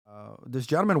this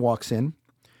gentleman walks in,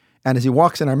 and as he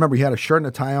walks in, I remember he had a shirt and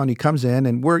a tie on. He comes in,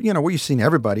 and we're used to seeing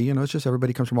everybody. It's just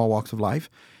everybody comes from all walks of life.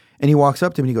 And he walks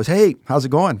up to me and he goes, "Hey, how's it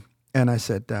going?" And I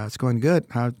said, "It's going good."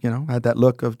 I had that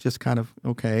look of just kind of,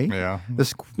 okay. Yeah.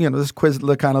 This quiz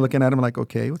look, kind of looking at him like,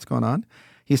 okay, what's going on?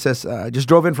 He says, "I just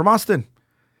drove in from Austin."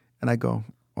 And I go,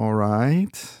 "All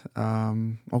right.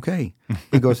 Okay."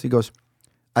 He goes,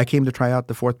 "I came to try out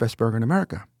the fourth best burger in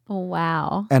America." Oh,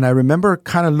 wow. And I remember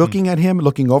kind of looking at him,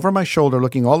 looking over my shoulder,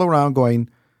 looking all around, going,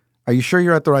 "Are you sure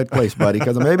you're at the right place, buddy?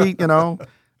 Because maybe,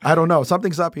 I don't know.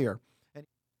 Something's up here."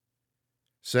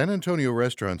 San Antonio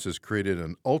Restaurants has created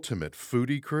an ultimate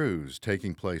foodie cruise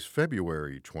taking place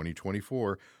February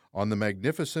 2024 on the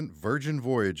magnificent Virgin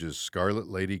Voyages Scarlet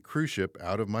Lady cruise ship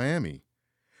out of Miami.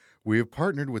 We have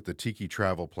partnered with the Tiki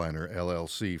Travel Planner,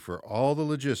 LLC, for all the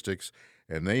logistics,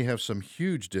 and they have some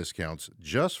huge discounts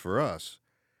just for us.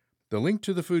 The link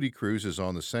to the foodie cruise is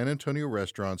on the San Antonio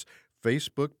Restaurants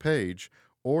Facebook page,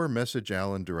 or message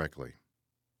Alan directly.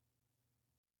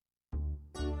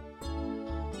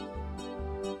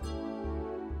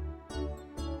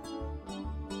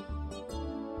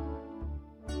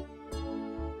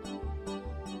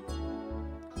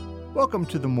 Welcome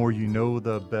to The More You Know,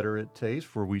 The Better It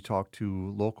Tastes, where we talk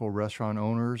to local restaurant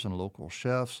owners and local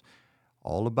chefs,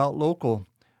 all about local.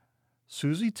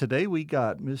 Susie, today we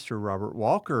got Mr. Robert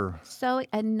Walker. So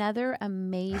another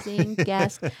amazing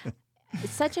guest.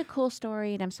 It's such a cool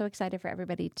story, and I'm so excited for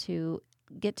everybody to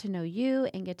get to know you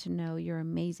and get to know your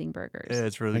amazing burgers. Yeah,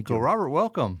 it's really Thank cool. you. Robert,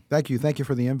 welcome. Thank you. Thank you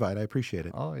for the invite. I appreciate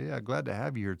it. Oh, yeah, glad to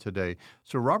have you here today.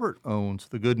 So Robert owns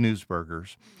the Good News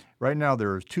Burgers. Right now,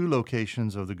 there are 2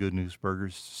 locations of the Good News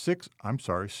Burgers. 6.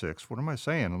 What am I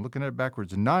saying? I'm looking at it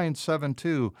backwards.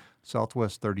 972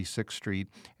 Southwest 36th Street.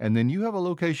 And then you have a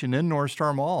location in North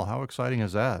Star Mall. How exciting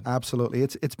is that? Absolutely.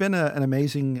 It's been an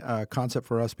amazing concept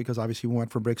for us because obviously we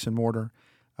went from bricks and mortar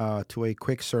to a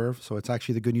quick serve. So it's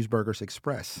actually the Good News Burgers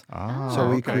Express. So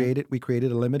we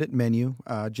created a limited menu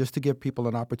just to give people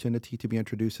an opportunity to be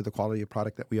introduced to the quality of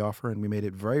product that we offer, and we made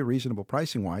it very reasonable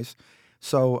pricing wise.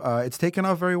 So it's taken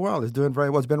off very well. It's doing very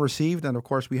well. It's been received, and of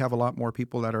course we have a lot more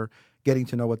people that are getting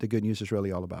to know what the Good News is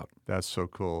really all about. That's so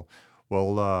cool.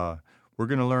 Well, we're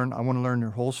going to learn. I want to learn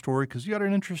your whole story because you got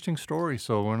an interesting story.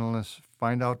 So I want to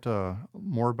find out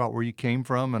more about where you came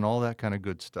from and all that kind of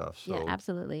good stuff. So, Yeah,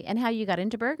 absolutely. And how you got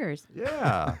into burgers.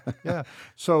 Yeah, yeah.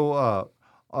 So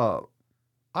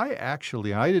I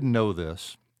didn't know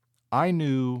this. I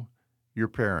knew your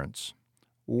parents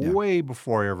way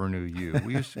before I ever knew you.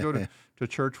 We used to go to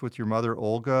church with your mother,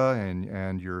 Olga,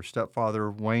 and your stepfather,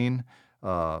 Wayne.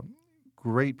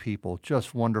 Great people,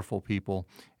 just wonderful people.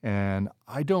 And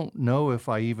I don't know if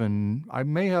they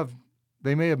may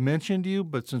have mentioned you,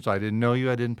 but since I didn't know you,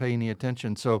 I didn't pay any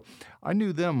attention. So I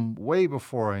knew them way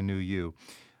before I knew you.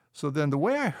 So then the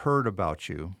way I heard about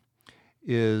you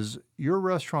is your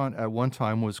restaurant at one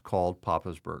time was called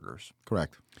Papa's Burgers.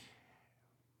 Correct.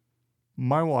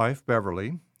 My wife,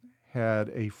 Beverly, had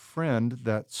a friend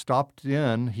that stopped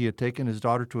in. He had taken his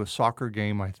daughter to a soccer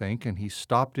game, I think, and he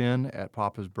stopped in at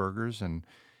Papa's Burgers, and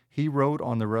he wrote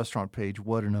on the restaurant page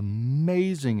what an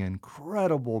amazing,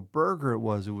 incredible burger it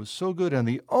was. It was so good, and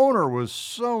the owner was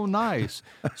so nice.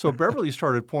 So Beverly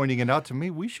started pointing it out to me.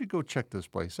 We should go check this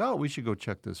place out. We should go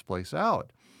check this place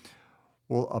out.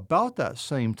 Well, about that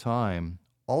same time,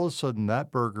 all of a sudden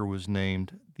that burger was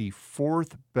named the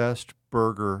 4th best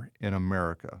burger in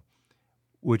America,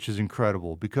 which is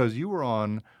incredible because you were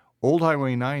on Old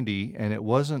Highway 90, and it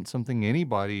wasn't something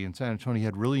anybody in San Antonio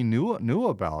had really knew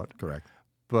about. Correct.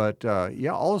 But,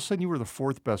 all of a sudden you were the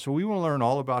 4th best. So we want to learn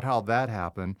all about how that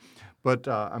happened. But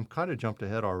I'm kind of jumped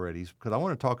ahead already because I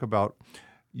want to talk about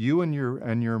you and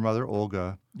your mother,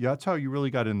 Olga. Yeah, that's how you really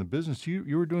got in the business.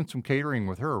 You were doing some catering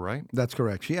with her, right? That's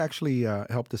correct. She actually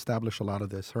helped establish a lot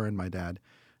of this, her and my dad.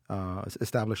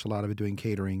 Established a lot of it doing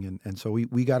catering. And so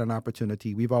we got an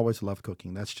opportunity. We've always loved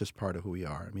cooking. That's just part of who we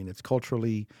are. I mean, it's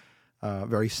culturally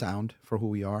very sound for who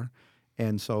we are.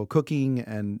 And so cooking,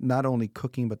 and not only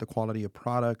cooking, but the quality of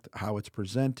product, how it's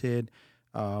presented.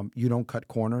 You don't cut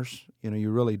corners. You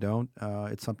really don't.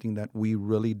 It's something that we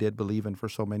really did believe in for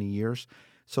so many years.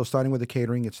 So starting with the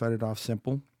catering, it started off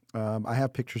simple. I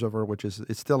have pictures of her,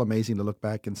 it's still amazing to look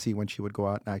back and see when she would go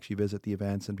out and actually visit the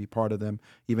events and be part of them.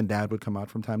 Even Dad would come out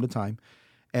from time to time.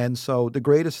 And so the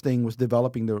greatest thing was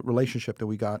developing the relationship that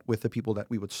we got with the people that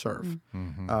we would serve.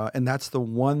 Mm-hmm. And that's the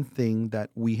one thing that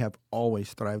we have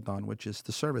always thrived on, which is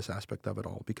the service aspect of it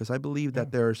all. Because I believe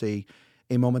that there's a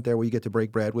moment there where you get to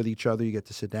break bread with each other, you get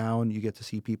to sit down, you get to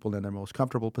see people in their most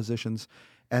comfortable positions.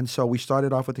 And so we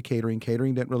started off with the catering.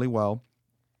 Catering did really well.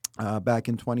 Back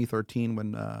in 2013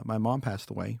 when my mom passed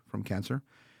away from cancer.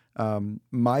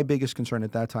 My biggest concern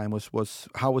at that time was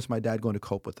how was my dad going to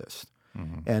cope with this?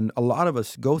 And a lot of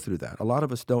us go through that. A lot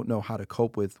of us don't know how to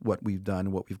cope with what we've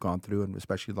done, what we've gone through, and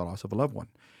especially the loss of a loved one.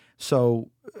 So,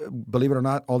 believe it or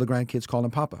not, all the grandkids call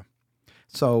him Papa.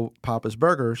 So Papa's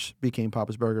Burgers became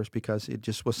Papa's Burgers because it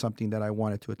just was something that I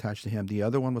wanted to attach to him. The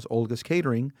other one was Olga's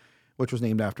Catering, which was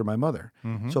named after my mother.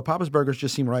 So Papa's Burgers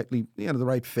just seemed the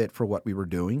right fit for what we were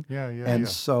doing. And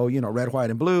so, red, white,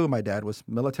 and blue. My dad was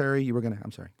military.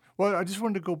 I'm sorry. Well, I just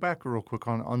wanted to go back real quick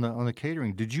on the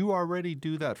catering. Did you already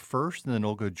do that first, and then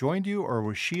Olga joined you, or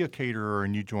was she a caterer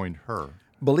and you joined her?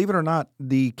 Believe it or not,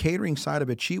 the catering side of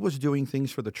it, she was doing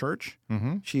things for the church.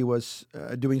 She was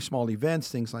doing small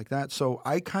events, things like that. So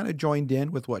I kind of joined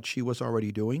in with what she was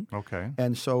already doing. Okay.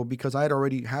 And so because I had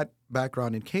already had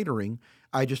background in catering,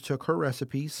 I just took her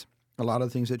recipes, a lot of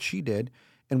the things that she did,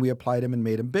 and we applied them and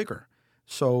made them bigger.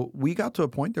 So we got to a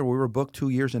point there where we were booked 2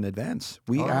 years in advance.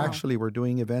 We actually were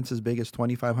doing events as big as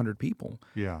 2,500 people.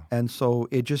 Yeah. And so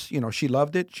it just, she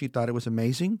loved it. She thought it was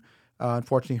amazing.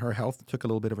 Unfortunately, her health took a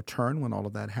little bit of a turn when all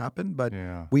of that happened, but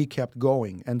we kept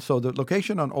going. And so the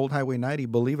location on Old Highway 90,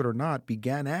 believe it or not,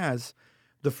 began as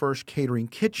the first catering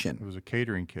kitchen. It was a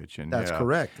catering kitchen. That's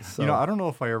correct. So, I don't know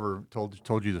if I ever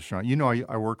told you this, Sean.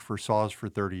 I worked for Saws for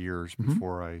 30 years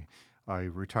before I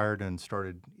retired and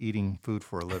started eating food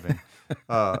for a living.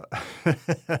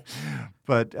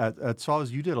 But at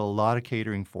Saws, you did a lot of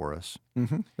catering for us.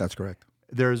 That's correct.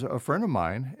 There's a friend of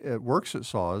mine that works at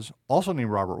Saws, also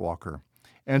named Robert Walker.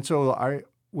 And so I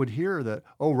would hear that,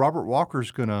 Robert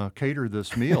Walker's going to cater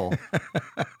this meal.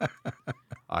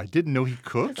 I didn't know he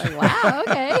cooked. Like, wow,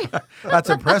 okay. That's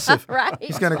impressive. Right.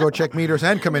 He's going to go check meters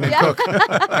and come in and cook.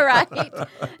 Right.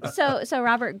 So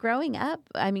Robert, growing up,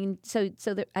 I mean,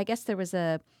 I guess there was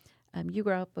you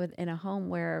grew up in a home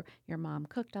where your mom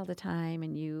cooked all the time,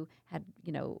 and you had,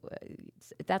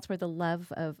 that's where the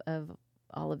love of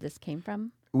all of this came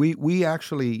from? We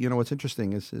actually, what's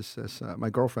interesting is my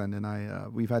girlfriend and I,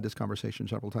 we've had this conversation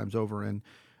several times over, and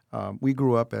we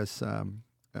grew up as,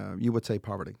 you would say,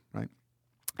 poverty, right?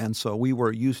 And so we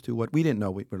were used to what we didn't know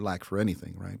we were lacked for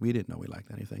anything, right? We didn't know we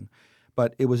lacked anything.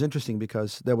 But it was interesting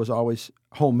because there was always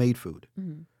homemade food.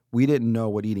 We didn't know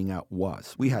what eating out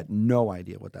was. We had no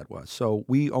idea what that was. So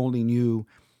we only knew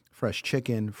fresh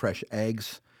chicken, fresh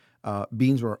eggs.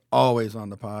 Beans were always on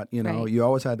the pot. Right. You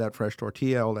always had that fresh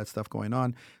tortilla, all that stuff going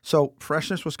on. So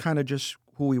freshness was kind of just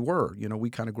who we were. We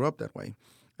kind of grew up that way.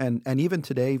 And even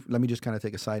today, let me just kind of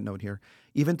take a side note here.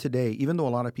 Even today, even though a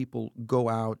lot of people go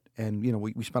out and,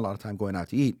 we spend a lot of time going out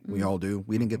to eat. We all do.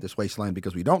 We didn't get this waistline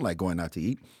because we don't like going out to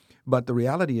eat. But the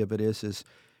reality of it is,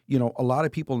 a lot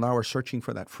of people now are searching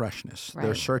for that freshness. Right.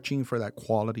 They're searching for that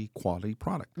quality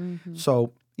product.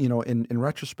 So, in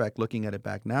retrospect, looking at it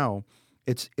back now,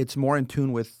 it's more in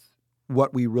tune with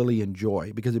what we really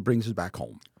enjoy because it brings us back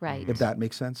home. Right. If that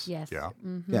makes sense. Yes. Yeah.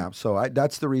 Yeah. So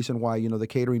that's the reason why, the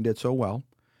catering did so well.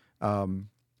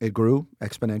 It grew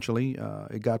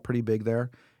exponentially. It got pretty big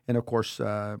there. And of course,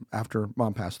 after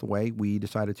Mom passed away, we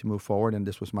decided to move forward, and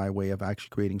this was my way of actually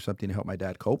creating something to help my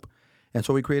dad cope. And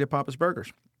so we created Papa's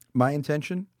Burgers. My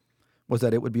intention was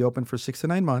that it would be open for 6 to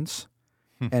 9 months,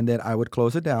 and that I would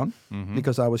close it down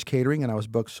because I was catering and I was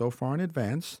booked so far in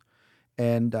advance.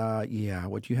 And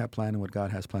what you have planned and what God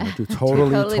has planned are two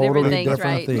totally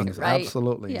different things. Right.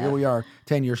 Absolutely. Yeah. Here we are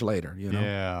 10 years later,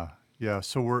 Yeah.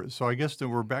 So I guess that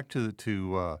we're back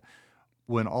to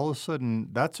when all of a sudden,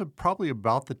 that's probably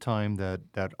about the time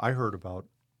that I heard about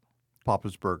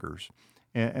Papa's Burgers.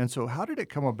 And so how did it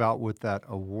come about with that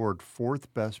award,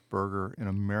 fourth best burger in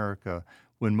America,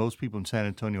 when most people in San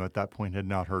Antonio at that point had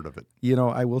not heard of it?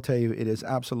 I will tell you, it is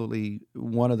absolutely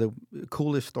one of the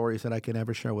coolest stories that I can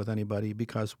ever share with anybody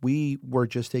because we were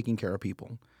just taking care of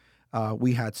people.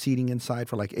 We had seating inside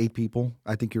for like 8 people.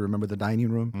 I think you remember the dining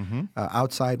room.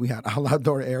 Outside, we had an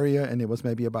outdoor area, and it was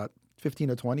maybe about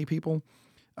 15 or 20 people.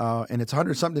 And it's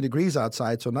 100-something degrees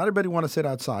outside, so not everybody want to sit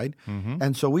outside.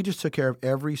 And so we just took care of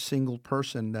every single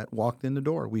person that walked in the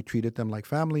door. We treated them like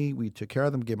family. We took care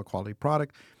of them, gave them a quality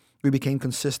product. We became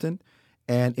consistent,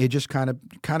 and it just kind of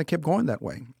kept going that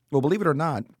way. Well, believe it or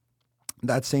not,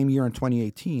 that same year in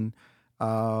 2018,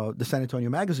 the San Antonio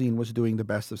Magazine was doing the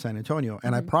best of San Antonio.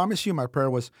 And I promise you, my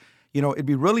prayer was, it'd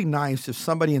be really nice if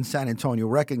somebody in San Antonio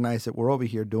recognized that we're over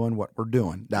here doing what we're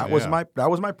doing. That was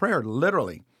my prayer,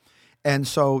 literally. And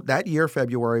so that year,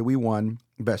 February, we won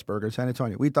Best Burger in San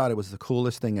Antonio. We thought it was the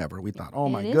coolest thing ever. We thought, oh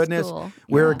my goodness, cool.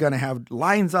 We're going to have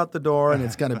lines out the door and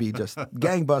it's going to be just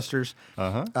gangbusters.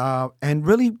 And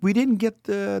really, we didn't get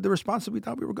the response that we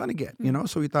thought we were going to get,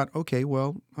 So we thought, okay,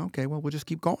 well, we'll just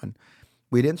keep going.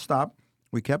 We didn't stop.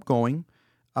 We kept going.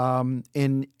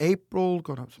 In April,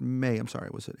 May. I'm sorry,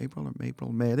 was it April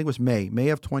or May? I think it was May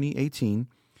of 2018.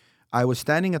 I was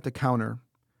standing at the counter.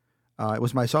 It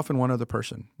was myself and one other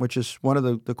person, which is one of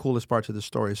the coolest parts of the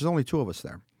story. There's only two of us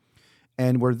there.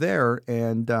 And we're there,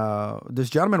 and this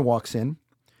gentleman walks in.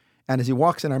 And as he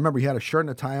walks in, I remember he had a shirt and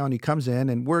a tie on. He comes in,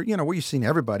 and we're used to seeing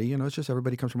everybody. It's just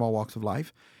everybody comes from all walks of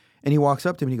life. And he walks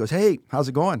up to me and he goes, "Hey, how's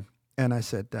it going?" And I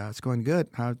said, "It's going good."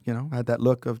 I had that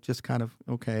look of just kind of,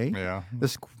 okay. Yeah.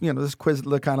 This quiz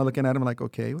look, kind of looking at him like,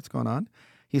 okay, what's going on?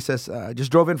 He says, "I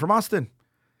just drove in from Austin."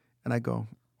 And I go,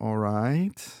 "All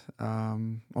right,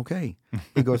 okay."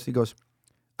 He goes,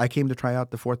 "I came to try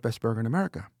out the fourth best burger in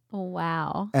America." Oh,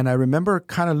 wow. And I remember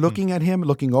kind of looking at him,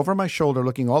 looking over my shoulder,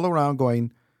 looking all around,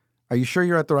 going, "Are you sure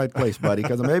you're at the right place, buddy?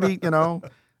 Because maybe,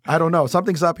 I don't know,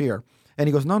 something's up here." And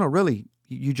he goes, "No, really,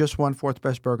 you just won fourth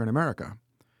best burger in America."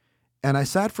 And I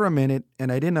sat for a minute, and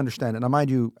I didn't understand it. Now, mind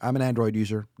you, I'm an Android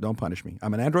user. Don't punish me.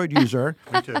 I'm an Android user.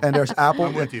 Me too. And there's Apple.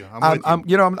 I'm with you. I'm with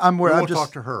you. I'm where We I'm won't just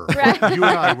talk to her. Right. You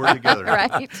and I, we're together.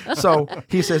 Right. So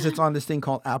he says it's on this thing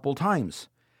called Apple Times.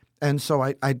 And so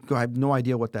I have no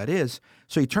idea what that is.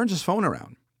 So he turns his phone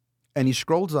around and he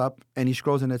scrolls up and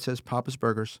it says Papa's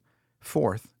Burgers,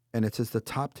 fourth. And it says the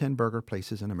top 10 burger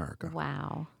places in America.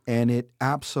 Wow. And it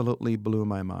absolutely blew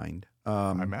my mind.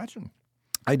 I imagine.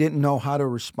 I didn't know how to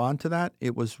respond to that.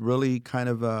 It was really kind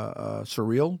of a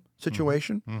surreal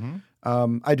situation.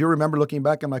 Mm-hmm. I do remember looking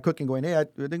back at my cooking going, "Hey, I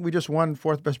think we just won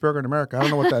fourth best burger in America." I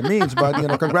don't know what that means, but,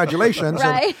 congratulations.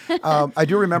 Right. And, I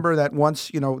do remember that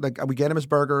once, we get him his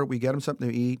burger, we get him something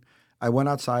to eat. I went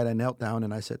outside, I knelt down,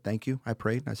 and I said, "Thank you." I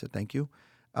prayed, and I said, "Thank you."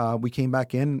 We came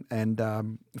back in, and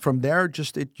from there,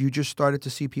 you just started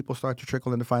to see people start to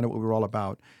trickle in to find out what we were all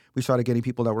about. We started getting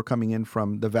people that were coming in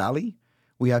from the Valley.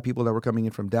 We had people that were coming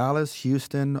in from Dallas,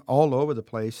 Houston, all over the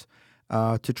place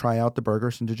to try out the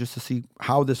burgers and to see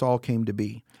how this all came to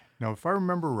be. Now, if I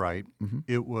remember right, Mm-hmm.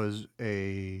 it was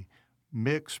a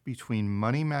mix between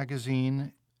Money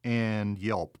Magazine and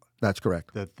Yelp. That's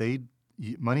correct. That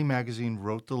Money Magazine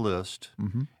wrote the list,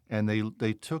 Mm-hmm. and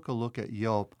they took a look at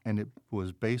Yelp, and it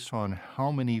was based on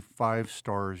how many 5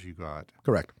 stars you got.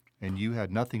 Correct. And you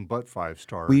had nothing but 5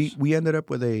 stars. We ended up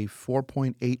with a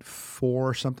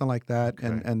 4.84, something like that,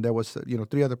 Okay. and there was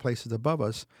 3 other places above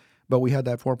us, but we had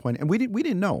that 4 point, and we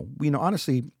didn't know.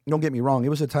 Honestly, don't get me wrong. It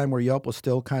was a time where Yelp was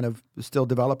still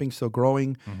developing, still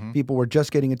growing. Mm-hmm. People were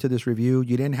just getting into this review.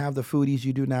 You didn't have the foodies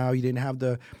you do now. You didn't have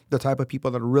the type of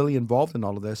people that are really involved in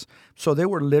all of this. So they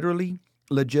were literally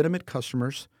legitimate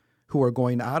customers who are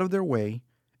going out of their way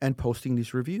and posting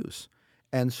these reviews.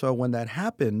 And so when that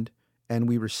happened, and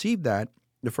we received that,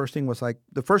 the first thing was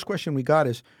the first question we got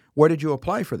is, "Where did you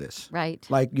apply for this?" Right.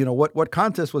 What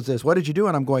contest was this? What did you do?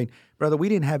 And I'm going, "Brother, we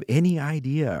didn't have any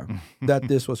idea that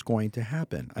this was going to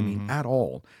happen. I mean, at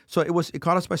all." So it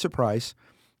caught us by surprise.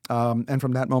 And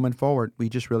from that moment forward, we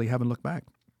just really haven't looked back.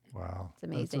 Wow. It's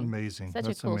amazing. That's amazing. Such a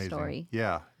That's cool amazing. story.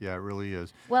 Yeah, it really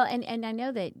is. Well, and I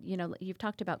know that, you've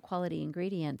talked about quality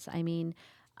ingredients. I mean,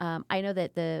 I know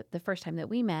that the first time that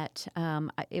we met,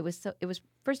 it was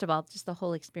first of all, just the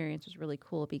whole experience was really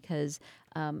cool because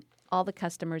all the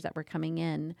customers that were coming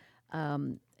in,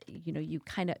 you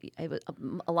kind of,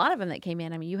 a lot of them that came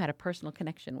in, I mean, you had a personal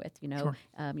connection with, Sure.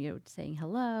 Saying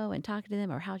hello and talking to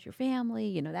them, or how's your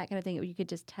family, that kind of thing. You could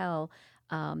just tell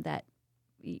that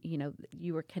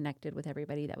you were connected with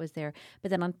everybody that was there.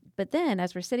 But then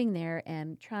as we're sitting there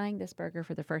and trying this burger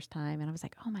for the first time, and I was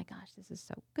like, "Oh my gosh, this is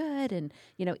so good!" And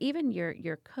even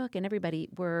your cook and everybody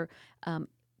were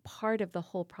part of the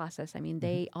whole process. I mean,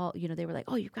 they all, they were like,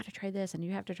 "Oh, you've got to try this and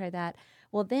you have to try that."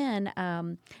 Well, then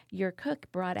your cook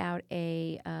brought out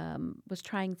was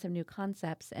trying some new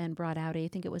concepts and brought out I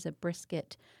think it was a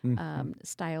brisket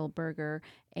style burger.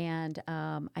 And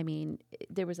I mean,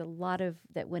 there was a lot of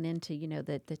that went into,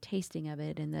 the tasting of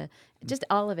it and just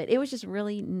all of it. It was just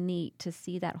really neat to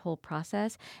see that whole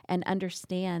process and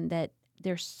understand that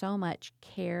there's so much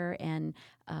care and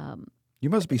You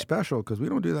must be special because we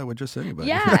don't do that with just anybody.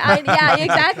 yeah,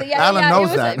 exactly. Yeah, Alan yeah, knows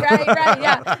it was, that. Right,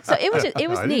 yeah. So it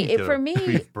was I neat. didn't get For a me,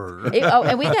 beef burger.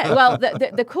 and we got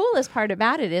the coolest part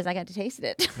about it is I got to taste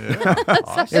it. Yeah,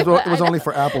 awesome. It was only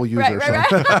for Apple users. Right,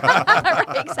 so.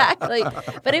 right, exactly.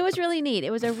 But it was really neat.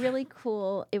 It was a really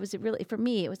cool. For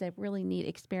me, it was a really neat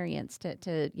experience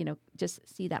to just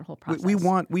see that whole process. We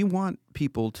want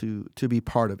people to be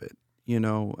part of it.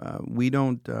 We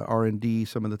don't R&D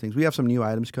some of the things. We have some new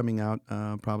items coming out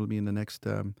probably in the next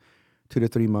 2 to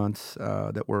 3 months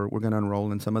that we're going to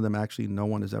unroll, and some of them actually no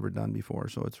one has ever done before.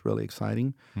 So it's really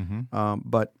exciting.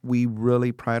 But we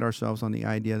really pride ourselves on the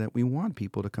idea that we want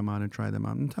people to come out and try them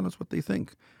out and tell us what they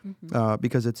think,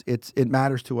 because it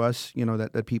matters to us,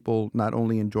 that people not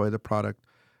only enjoy the product,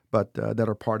 but that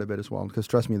are part of it as well. Because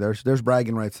trust me, there's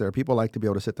bragging rights there. People like to be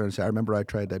able to sit there and say, "I remember I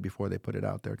tried that before they put it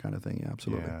out there," kind of thing. Yeah,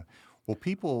 absolutely. Yeah. Well,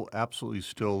 people absolutely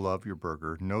still love your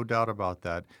burger, no doubt about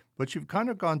that. But you've kind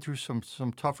of gone through some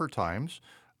tougher times,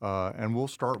 and we'll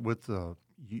start with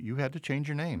you had to change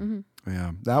your name.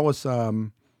 Yeah, that was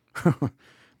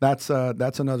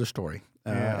that's another story,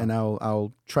 and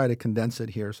I'll try to condense it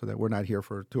here so that we're not here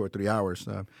for 2 or 3 hours.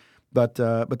 But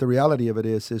the reality of it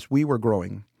is we were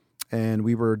growing, and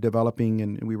we were developing,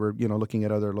 and we were looking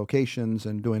at other locations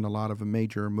and doing a lot of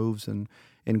major moves and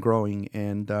growing.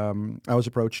 And I was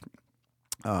approached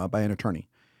by an attorney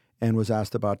and was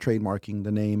asked about trademarking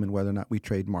the name and whether or not we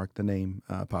trademarked the name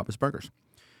Papa's Burgers.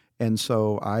 And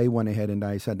so I went ahead and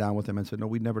I sat down with him and said, no,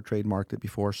 we'd never trademarked it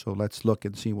before, so let's look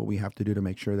and see what we have to do to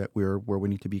make sure that we're where we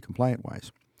need to be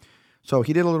compliant-wise. So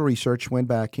he did a little research,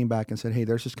 came back and said, hey,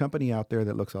 there's this company out there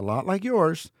that looks a lot like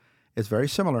yours. It's very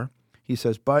similar. He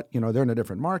says, but, they're in a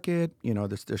different market.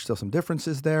 There's still some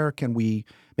differences there.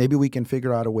 Maybe we can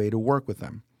figure out a way to work with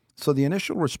them. So the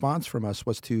initial response from us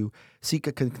was to seek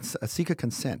a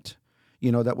consent,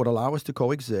 that would allow us to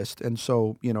coexist. And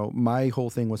so, my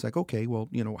whole thing was like, okay, well,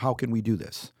 how can we do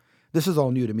this? This is all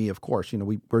new to me, of course.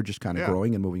 We're just kind of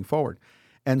growing and moving forward.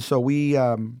 And so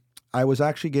I was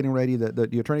actually getting ready.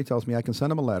 The attorney tells me I can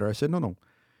send them a letter. I said, no.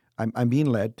 I'm being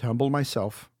led to humble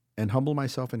myself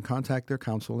and contact their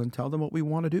counsel and tell them what we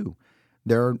want to do.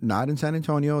 They're not in San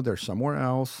Antonio. They're somewhere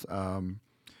else.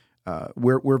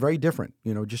 We're very different,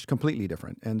 just completely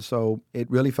different. And so it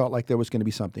really felt like there was going to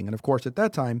be something. And of course, at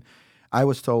that time, I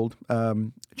was told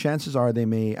chances are they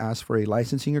may ask for a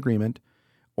licensing agreement,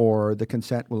 or the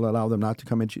consent will allow them not to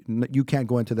come into, you can't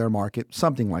go into their market,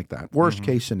 something like that. Worst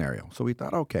case scenario. So we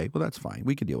thought, okay, well, that's fine.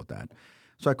 We could deal with that.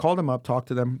 So I called them up, talked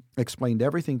to them, explained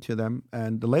everything to them.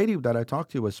 And the lady that I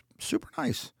talked to was super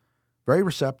nice, very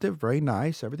receptive, very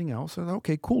nice, everything else. And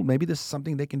okay, cool. Maybe this is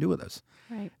something they can do with us.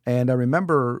 Right. And I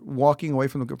remember walking away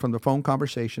from the phone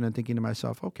conversation and thinking to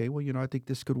myself, okay, well, I think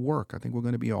this could work. I think we're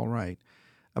going to be all right.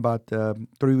 About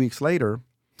 3 weeks later,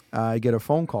 I get a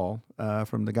phone call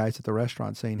from the guys at the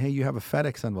restaurant saying, hey, you have a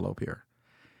FedEx envelope here.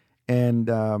 And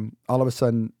all of a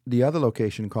sudden, the other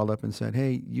location called up and said,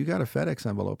 hey, you got a FedEx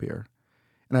envelope here.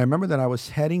 And I remember that I was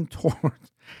heading towards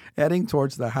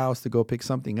the house to go pick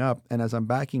something up. And as I'm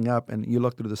backing up, and you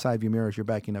look through the side view mirror as you're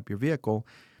backing up your vehicle,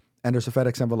 and there's a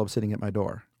FedEx envelope sitting at my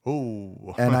door.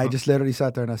 Oh. And I just literally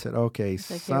sat there and I said, okay,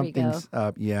 Like, something's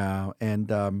up. Yeah.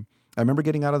 And I remember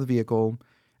getting out of the vehicle.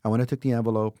 I went and took the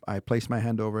envelope. I placed my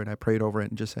hand over it. I prayed over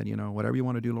it and just said, whatever you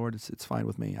want to do, Lord, it's fine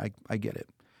with me. I get it.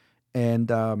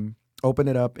 And opened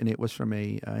it up, and it was from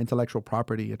a intellectual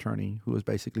property attorney who was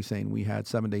basically saying we had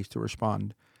 7 days to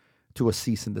respond to a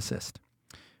cease and desist,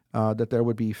 that there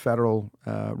would be federal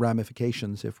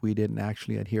ramifications if we didn't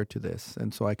actually adhere to this.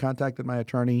 And so I contacted my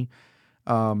attorney,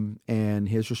 and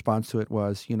his response to it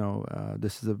was,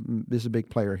 this is a big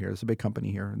player here. This is a big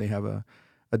company here. They have a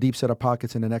deep set of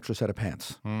pockets and an extra set of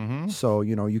pants. Mm-hmm. So,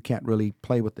 you can't really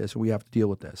play with this. We have to deal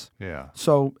with this. Yeah.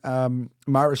 So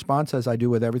my response, as I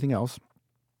do with everything else,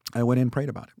 I went in and prayed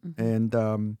about it,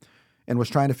 and was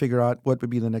trying to figure out what would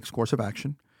be the next course of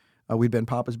action. We'd been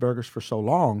Papa's Burgers for so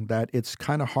long that it's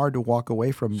kind of hard to walk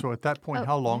away from. So at that point, Oh,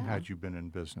 how long yeah. had you been in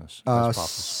business as Papa's?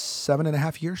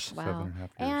 7.5 years. Wow. 7.5 years,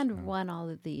 And yeah. won all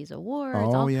of these awards,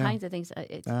 Oh, all yeah. kinds of things.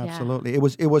 Absolutely. It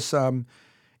was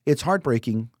it's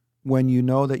heartbreaking when you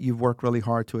know that you've worked really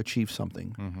hard to achieve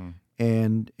something, Mm-hmm.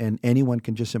 and anyone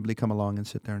can just simply come along and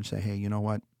sit there and say, hey, you know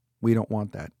what? We don't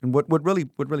want that. And what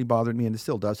really bothered me, and it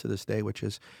still does to this day, which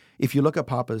is if you look at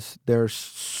Papa's, there's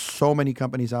so many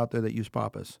companies out there that use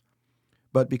Papa's.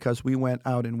 But because we went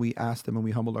out and we asked them and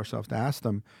we humbled ourselves to ask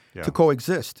them Yeah. to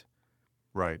coexist,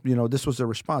 Right. this was a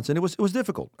response. And it was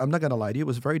difficult. I'm not going to lie to you. It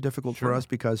was very difficult for Sure. us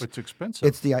because It's expensive.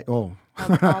 it's the All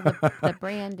the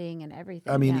branding and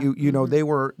everything. I mean, yeah. you know, they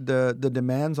were the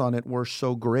demands on it were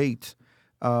so great.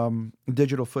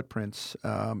 Digital footprints,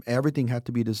 everything had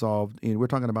to be dissolved. We're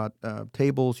talking about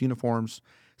tables, uniforms,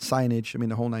 signage. I mean,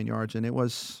 the whole 9 yards, and it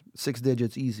was 6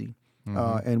 digits easy.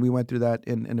 And we went through that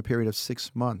in a period of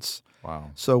 6 months.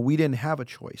 Wow. So we didn't have a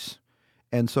choice.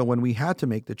 And so when we had to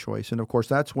make the choice, and of course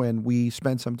that's when we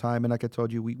spent some time, and like I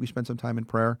told you, we spent some time in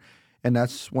prayer. And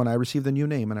that's when I received the new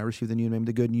name, and I received the new name,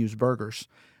 The Good News Burgers.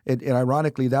 And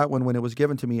ironically, that one, when it was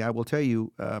given to me, I will tell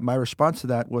you, my response to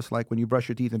that was like when you brush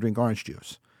your teeth and drink orange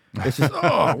juice. It's just,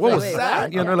 oh, what was Wait, that?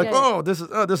 what? You know, Yeah, like,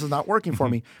 yeah. this is not working for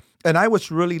me. And I was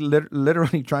really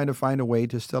literally trying to find a way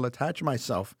to still attach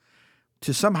myself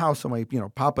to somehow, some way,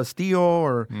 Papa Steel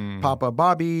or Papa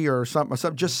Bobby or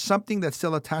just something that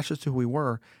still attaches to who we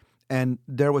were. And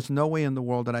there was no way in the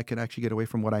world that I could actually get away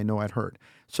from what I know I'd heard.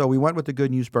 So we went with the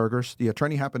Good News Burgers. The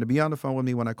attorney happened to be on the phone with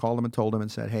me when I called him and told him and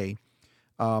said, hey,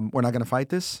 we're not going to fight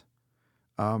this.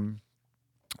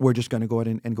 We're just going to go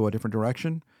ahead and go a different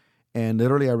direction. And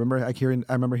literally, I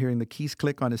remember hearing the keys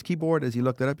click on his keyboard. As he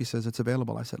looked it up, he says, it's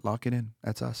available. I said, lock it in.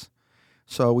 That's us.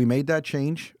 So we made that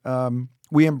change.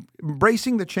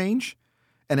 Embracing the change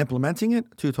and implementing it,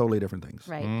 two totally different things.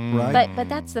 Right. Right? But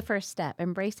that's the first step.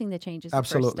 Embracing the change is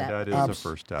Absolutely. the first step. That is the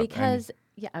first step. Because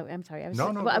I'm sorry. No,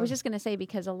 I go was ahead. just going to say,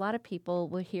 because a lot of people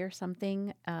will hear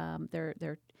something, and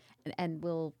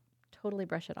will totally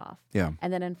brush it off. Yeah.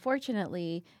 And then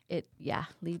unfortunately, it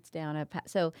leads down a path.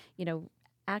 So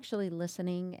actually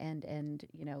listening and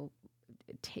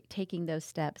taking those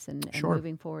steps and Sure.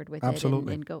 moving forward with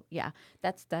Absolutely. it and go. Yeah,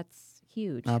 that's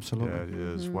huge. Absolutely. Yeah, it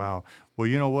is. Mm-hmm. Wow. Well,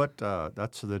 you know what?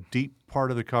 That's the deep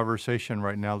part of the conversation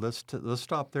right now. Let's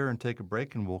stop there and take a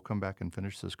break, and we'll come back and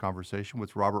finish this conversation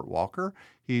with Robert Walker.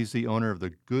 He's the owner of the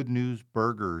Good News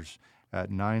Burgers at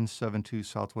 972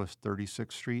 Southwest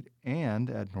 36th Street and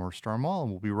at North Star Mall,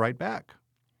 and we'll be right back.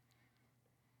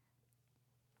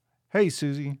 Hey,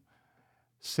 Susie.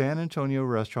 San Antonio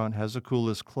Restaurant has the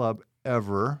coolest club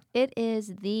ever. It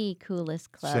is the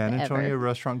coolest club San Antonio ever.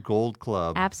 Restaurant Gold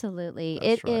Club. Absolutely.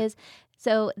 That's It is. right.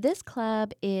 So this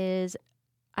club is,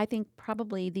 I think,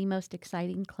 probably the most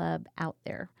exciting club out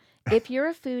there. If you're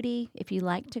a foodie, if you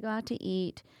like to go out to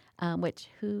eat, which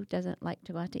who doesn't like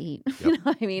to go out to eat? You know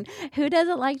what I mean? Who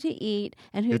doesn't like to eat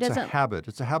and who It's doesn't? a habit.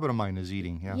 It's a habit of mine is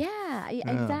eating. Yeah. Yeah,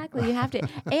 exactly. You have to.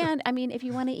 And I mean, if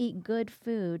you want to eat good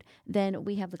food, then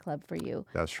we have the club for you.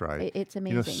 That's right. It's You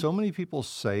know, amazing. so many people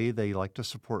say they like to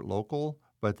support local,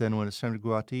 but then when it's time to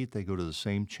go out to eat, they go to the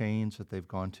same chains that they've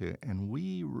gone to. And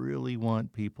we really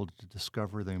want people to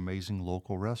discover the amazing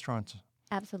local restaurants.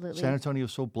 Absolutely. San Antonio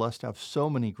is so blessed to have so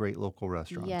many great local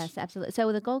restaurants. Yes, absolutely. So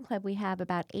with the Gold Club, we have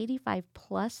about 85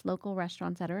 plus local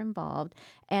restaurants that are involved,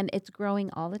 and it's growing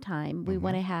all the time. We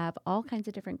want to have all kinds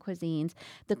of different cuisines.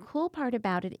 The cool part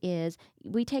about it is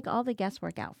we take all the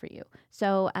guesswork out for you.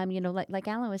 So, like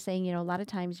Alan was saying, a lot of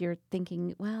times you're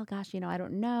thinking, well, gosh, I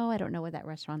don't know what that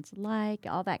restaurant's like,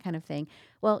 all that kind of thing.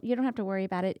 Well, you don't have to worry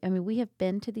about it. I mean, we have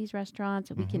been to these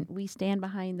restaurants. We stand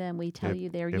behind them. We tell you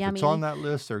they're if yummy. it's on that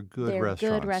list, they're good They're restaurants.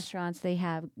 good restaurants. They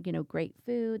have, great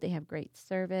food. They have great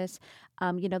service.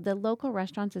 The local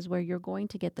restaurants is where you're going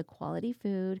to get the quality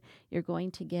food. You're going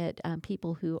to get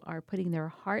people who are putting their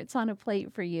hearts on a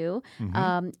plate for you.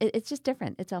 It's just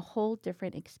different. It's a whole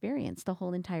different experience, the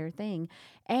whole entire thing.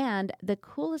 And the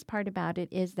coolest part about it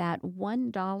is that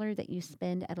 $1 that you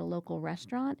spend at a local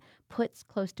restaurant puts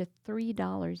close to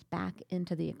 $3 back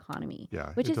into the economy.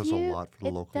 Yeah, which it is does a huge. lot for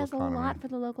the local It does economy. a lot for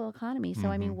the local economy. So,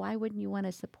 I mean, why wouldn't you want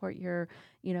to support your,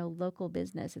 local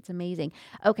business? It's amazing.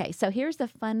 Okay, so here's the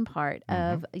fun part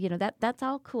of, that's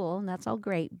all cool and that's all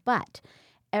great. But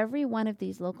every one of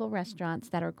these local restaurants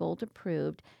that are Gold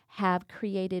approved have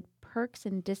created perks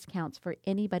and discounts for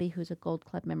anybody who's a Gold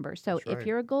Club member. So That's if right.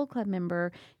 you're a Gold Club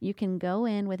member, you can go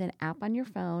in with an app on your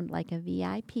phone like a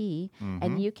VIP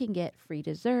and you can get free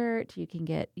dessert. You can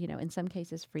get, in some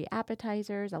cases, free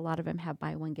appetizers. A lot of them have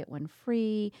buy one, get one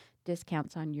free,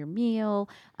 discounts on your meal.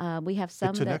 We have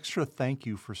some It's an that extra thank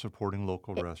you for supporting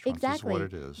local restaurants. exactly. Is what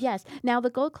it is. Yes. Now the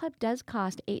Gold Club does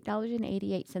cost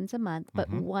 $8.88 a month, but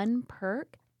one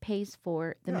perk pays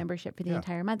for the Yeah. membership for the Yeah.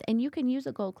 entire month, and you can use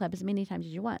a Gold Club as many times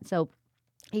as you want. So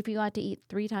if you go out to eat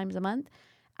 3 times a month,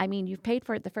 I mean, you've paid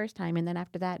for it the first time, and then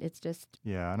after that, it's just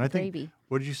Yeah, and I think, gravy.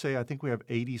 what did you say? I think we have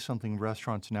 80-something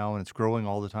restaurants now, and it's growing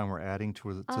all the time. We're adding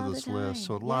to All this the list.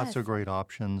 So time, lots yes. of great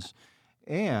options.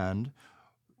 And,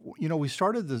 we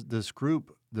started this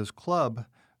group, this club,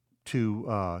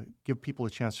 to give people a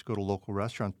chance to go to local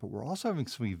restaurants, but we're also having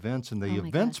some events, and the Oh my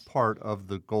events gosh. part of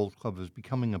the Gold Club is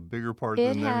becoming a bigger part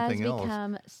It than has everything else.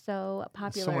 become so It's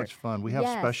popular. so much fun. We have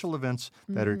Yes. special events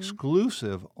that are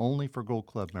exclusive only for Gold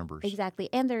Club members. Exactly.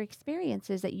 And they're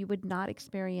experiences that you would not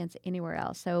experience anywhere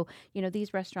else. So,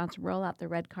 these restaurants roll out the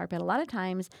red carpet. A lot of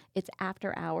times it's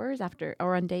after hours,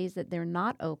 or on days that they're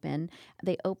not open.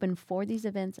 They open for these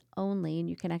events only, and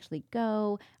you can actually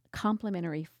go.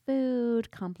 Complimentary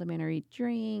food, complimentary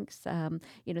drinks.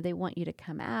 They want you to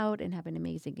come out and have an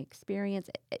amazing experience.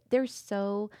 They're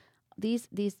so these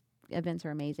events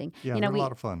are amazing. Yeah, you know, they're a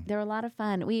lot of fun. They're a lot of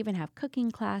fun. We even have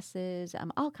cooking classes,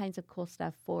 all kinds of cool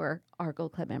stuff for our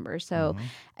Gold Club members. So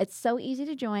it's so easy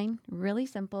to join, really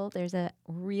simple. There's a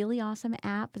really awesome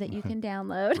app that you can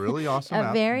download. Really awesome a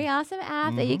app. very awesome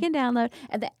app that you can download.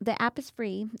 And the app is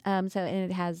free. And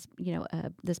it has,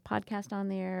 this podcast on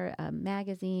there, a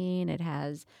magazine. It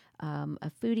has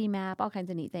a foodie map, all kinds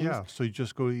of neat things. Yeah, so you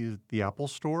just go to the Apple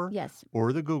Store Yes.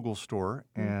 or the Google Store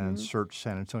and search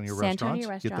San Antonio San Antonio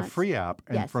Restaurants. Get the Restaurants. free app,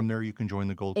 and Yes. from there you can join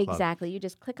the Gold Club. Exactly. You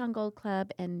just click on Gold Club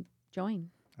and join.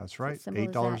 That's right. as simple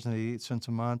as that. $8.88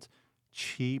 a month,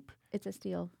 cheap. It's a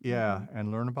steal. Yeah,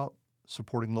 and learn about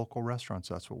supporting local restaurants.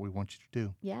 That's what we want you to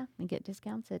do. Yeah, and get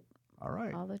discounts at All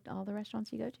right. all the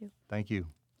restaurants you go to. Thank you.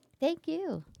 Thank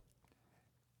you.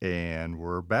 And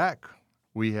we're back.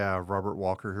 We have Robert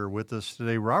Walker here with us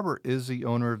today. Robert is the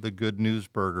owner of the Good News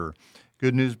Burger.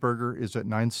 Good News Burger is at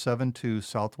 972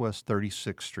 Southwest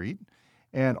 36th Street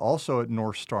and also at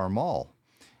North Star Mall.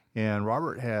 And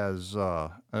Robert has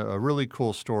a really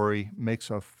cool story, makes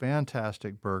a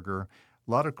fantastic burger,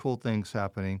 a lot of cool things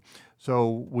happening.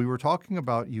 So we were talking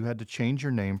about you had to change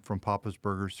your name from Papa's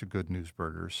Burgers to Good News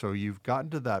Burgers. So you've gotten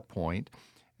to that point.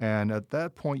 And at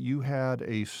that point, you had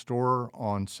a store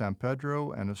on San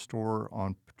Pedro and a store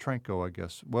on Petrenko, I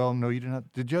guess. Well, no, you didn't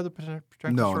have. Did you have the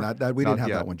Petrenko No, store? not that. We Not didn't have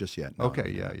yet. that one just yet. No. Okay,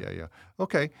 yeah.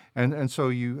 Okay, and so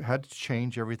you had to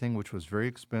change everything, which was very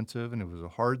expensive, and it was a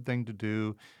hard thing to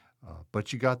do,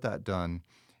 but you got that done.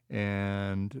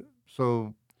 And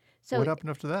so what happened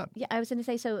after that? Yeah, I was going to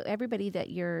say, so everybody that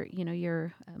your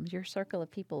circle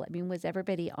of people, I mean, was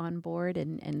everybody on board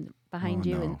and behind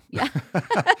you? no. And yeah.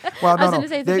 Well, I was no. gonna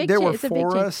say, it's a They, big they cha- were it's a big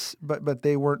for change. us, but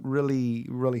they weren't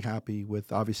really happy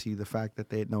with obviously the fact that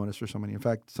they had known us for so many. In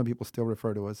fact, some people still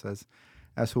refer to us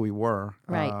as who we were.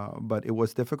 Right. But it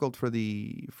was difficult for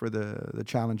the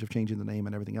challenge of changing the name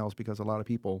and everything else because a lot of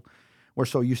people were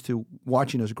so used to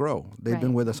watching us grow. They've been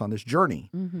Right. with us on this journey.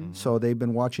 Mm-hmm. So they've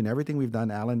been watching everything we've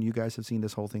done. Alan, you guys have seen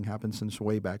this whole thing happen since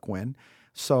way back when.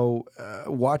 So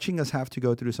watching us have to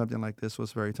go through something like this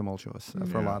was very tumultuous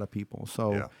for a Yeah. lot of people.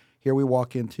 So Yeah. here we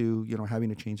walk into, having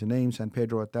to change the name. San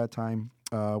Pedro at that time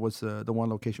was the one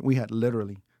location. We had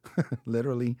literally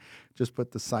just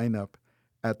put the sign up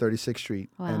at 36th Street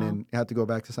and Wow. then had to go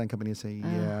back to sign company and say,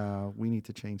 yeah, we need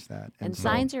to change that. And so-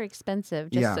 signs are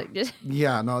expensive. Just Yeah. just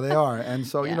yeah, no, they are. And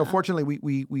so, Yeah. fortunately,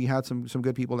 we had some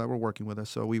good people that were working with us.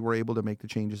 So we were able to make the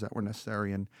changes that were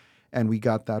necessary and we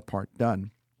got that part done.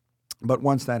 But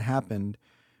once that happened,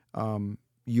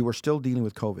 you were still dealing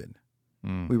with COVID.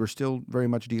 We were still very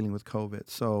much dealing with COVID.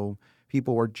 So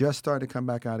people were just starting to come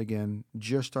back out again,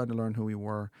 just starting to learn who we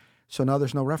were. So now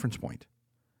there's no reference point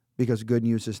because Good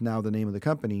News is now the name of the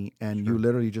company. And you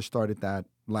literally just started that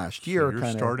last year. So you're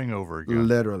kinda starting over again.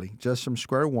 Literally, just from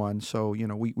square one. So,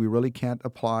 we really can't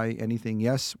apply anything.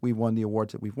 Yes, we've won the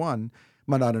awards that we've won,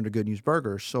 but not under Good News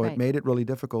Burgers. So Right. it made it really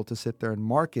difficult to sit there and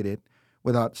market it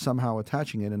without somehow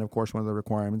attaching it. And of course, one of the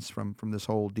requirements from this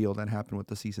whole deal that happened with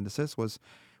the cease and desist was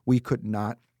we could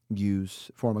not use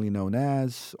formerly known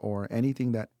as or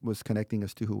anything that was connecting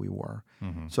us to who we were.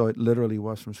 So it literally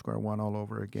was from square one all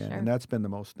over again. Sure. And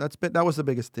that was the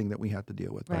biggest thing that we had to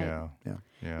deal with. Right. Yeah.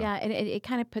 Yeah, and it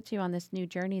kind of puts you on this new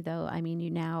journey, though. I mean,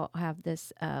 you now have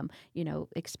this,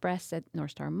 Express at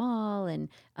North Star Mall, and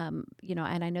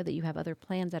and I know that you have other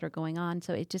plans that are going on.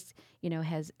 So it just,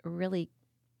 has really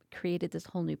created this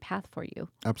whole new path for you.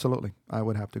 Absolutely. I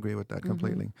would have to agree with that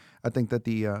completely. I think that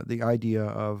the idea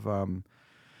of,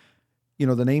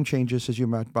 the name changes, as you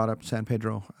brought up San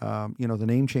Pedro, the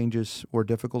name changes were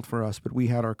difficult for us, but we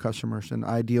had our customers. And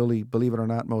ideally, believe it or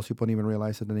not, most people didn't even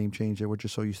realize that the name changed. They were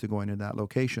just so used to going to that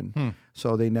location.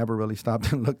 So they never really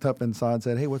stopped and looked up and saw and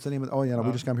said, hey, what's the name of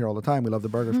we just come here all the time. We love the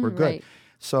burgers. We're good. Right.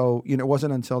 So, it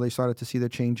wasn't until they started to see the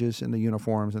changes in the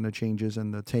uniforms and the changes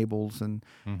in the tables and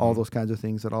all those kinds of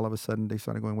things that all of a sudden they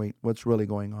started going, wait, what's really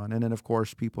going on? And then, of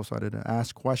course, people started to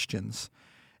ask questions.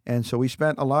 And so we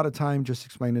spent a lot of time just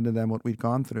explaining to them what we'd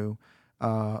gone through.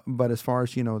 But as far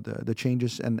as, the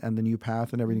changes and the new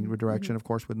path and everything, direction, of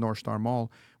course, with North Star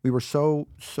Mall, we were so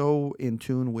in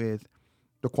tune with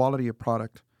the quality of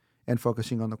product and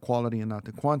focusing on the quality and not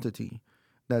the quantity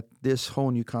that this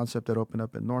whole new concept that opened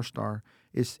up at North Star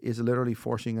is literally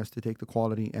forcing us to take the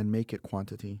quality and make it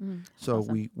quantity. So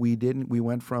awesome. we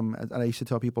went from, and I used to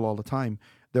tell people all the time,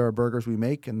 there are burgers we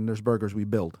make and there's burgers we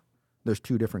build. There's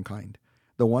two different kind.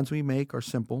 The ones we make are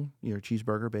simple,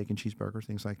 cheeseburger, bacon cheeseburger,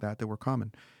 things like that were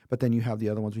common. But then you have the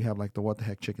other ones. We have like the what the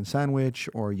heck chicken sandwich,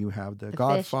 or you have the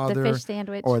Godfather, the fish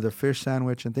sandwich. or the fish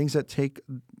sandwich, and things that take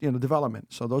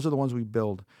development. So those are the ones we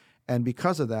build. And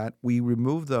because of that, we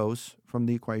removed those from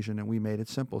the equation and we made it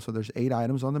simple. So there's 8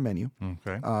 items on the menu.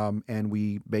 Okay. And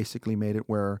we basically made it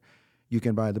where you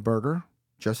can buy the burger,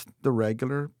 just the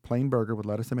regular plain burger with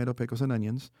lettuce, tomato, pickles, and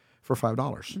onions for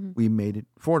 $5. We made it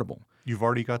affordable. You've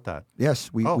already got that.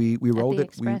 Yes, we Oh. we rolled the it.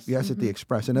 Express. Yes, at the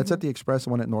Express, and that's at the Express,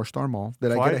 the one at North Star Mall.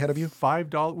 Did I get ahead of you?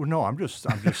 $5. Well, no, I'm just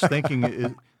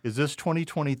thinking. Is this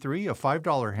 2023 a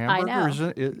 $5 hamburger?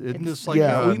 know. Isn't this like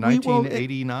Yeah, we will-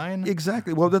 1989?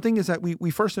 Exactly. Well, the thing is that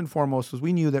we first and foremost was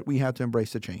we knew that we had to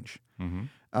embrace the change.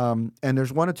 And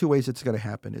there's one of two ways it's going to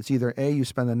happen. It's either A, you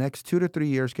spend the next 2 to 3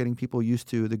 years getting people used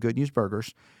to the Good News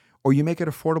burgers, or you make it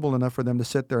affordable enough for them to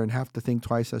sit there and have to think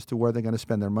twice as to where they're going to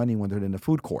spend their money when they're in the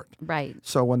food court. Right.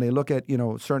 So when they look at,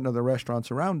 certain other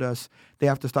restaurants around us, they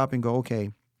have to stop and go,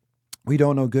 okay, we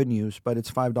don't know Good News, but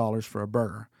it's $5 for a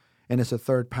burger, and it's a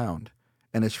third pound,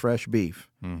 and it's fresh beef,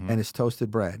 and it's toasted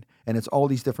bread, and it's all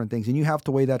these different things, and you have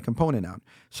to weigh that component out.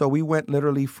 So we went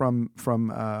literally from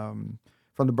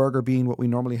the burger being what we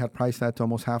normally had priced at to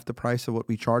almost half the price of what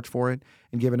we charge for it,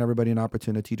 and giving everybody an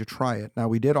opportunity to try it. Now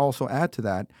we did also add to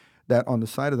that on the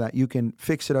side of that you can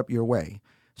fix it up your way.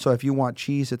 So if you want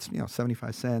cheese, it's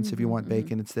 75 cents. If you want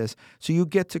bacon, it's this. So you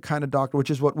get to kind of doctor, which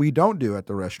is what we don't do at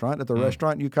the restaurant. At the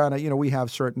restaurant, you kind of, we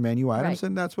have certain menu items, Right.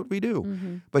 and that's what we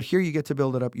do. But here you get to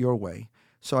build it up your way.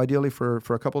 So ideally, for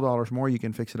a couple dollars more, you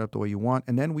can fix it up the way you want.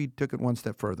 And then we took it one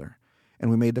step further, and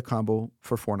we made the combo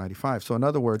for $4.95. So in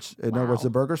other words, the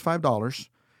burger's $5,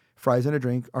 fries and a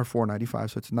drink are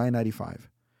 $4.95. So it's $9.95.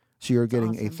 So you're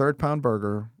getting a third pound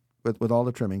burger with all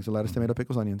the trimmings, the lettuce, tomato,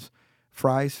 pickles, onions,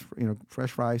 fries,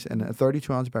 fresh fries, and a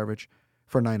 32-ounce beverage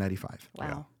for $9.95.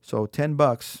 Wow. So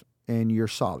 $10 and you're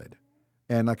solid.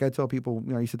 And like I tell people,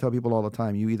 I used to tell people all the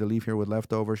time, you either leave here with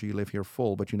leftovers or you leave here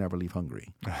full, but you never leave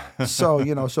hungry.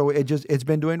 So, so it's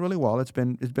been doing really well. It's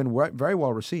been very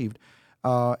well received.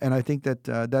 And I think that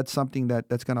that's something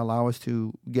that's going to allow us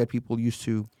to get people used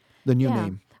to the new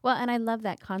name. Well, and I love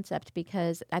that concept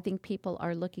because I think people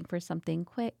are looking for something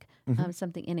quick,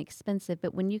 something inexpensive.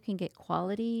 But when you can get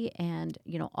quality and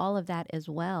all of that as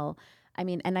well, I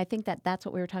mean, and I think that's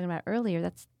what we were talking about earlier.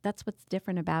 That's what's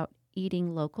different about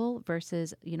eating local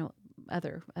versus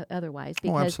otherwise.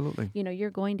 Because, absolutely. You're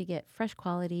going to get fresh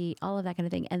quality, all of that kind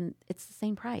of thing, and it's the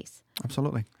same price.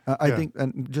 Absolutely. I think,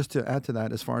 and just to add to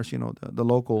that, as far as the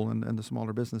local and the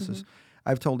smaller businesses,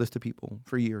 I've told this to people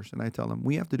for years, and I tell them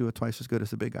we have to do it twice as good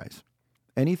as the big guys.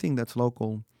 Anything that's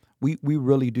local, we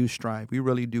really do strive. We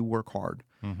really do work hard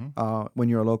when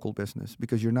you're a local business,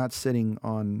 because you're not sitting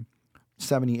on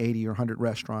 70, 80, or 100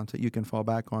 restaurants that you can fall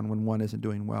back on when one isn't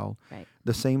doing well. Right.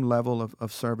 The same level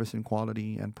of service and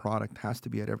quality and product has to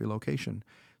be at every location.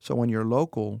 So when you're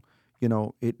local,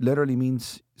 it literally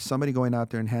means somebody going out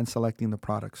there and hand selecting the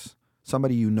products.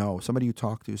 Somebody somebody you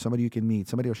talk to, somebody you can meet,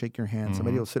 somebody will shake your hand,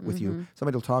 somebody will sit with you,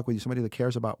 somebody will talk with you, somebody that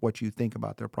cares about what you think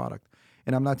about their product.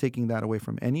 And I'm not taking that away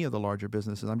from any of the larger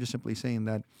businesses. I'm just simply saying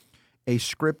that a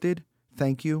scripted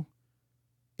thank you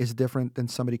is different than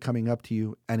somebody coming up to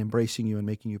you and embracing you and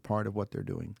making you part of what they're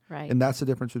doing. Right. And that's the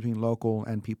difference between local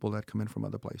and people that come in from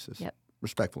other places. Yep.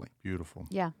 Respectfully. Beautiful.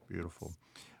 Yeah. Beautiful.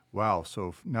 Wow.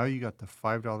 So now you got the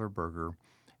 $5 burger.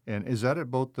 And is that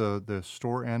at both the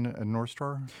store and North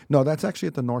Star? No, that's actually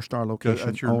at the North Star location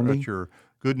At your, only. at your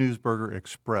Good News Burger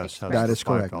Express. has That the is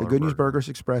correct. The $5 Good News burger. Burgers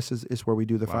Express is where we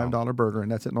do the $5 burger,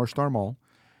 and that's at North Star Mall.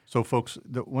 So, folks,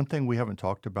 the one thing we haven't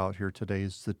talked about here today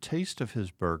is the taste of his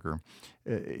burger.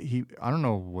 I don't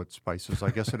know what spices.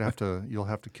 I guess you'll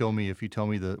have to kill me if you tell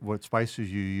me what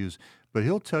spices you use. But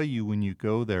he'll tell you when you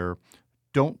go there,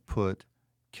 don't put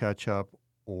ketchup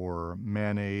or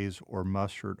mayonnaise or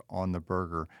mustard on the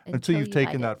burger until you've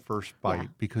taken that first bite,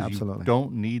 because Absolutely. you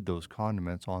don't need those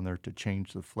condiments on there to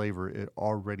change the flavor. It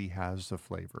already has the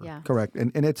flavor. Yeah. Correct.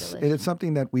 And it's Delicious.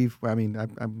 something that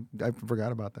I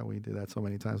forgot about that. We do that so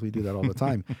many times. We do that all the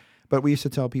time. But we used to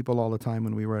tell people all the time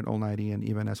when we were at Old 90, and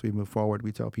even as we move forward,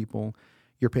 we tell people,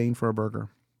 you're paying for a burger,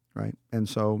 right? And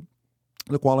so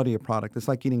the quality of product, it's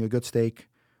like eating a good steak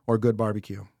or a good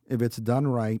barbecue. If it's done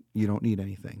right, you don't need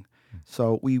anything.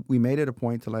 So we made it a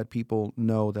point to let people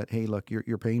know that, hey, look,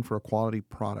 you're paying for a quality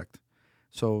product.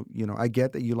 So, I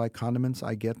get that you like condiments.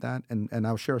 I get that. And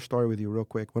I'll share a story with you real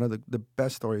quick. One of the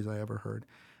best stories I ever heard.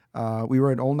 We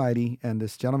were at Old 90, and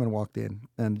this gentleman walked in.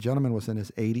 And the gentleman was in his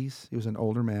 80s. He was an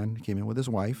older man. He came in with his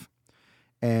wife.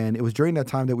 And it was during that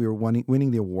time that we were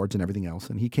winning the awards and everything else.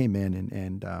 And he came in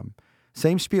and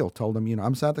same spiel. Told him,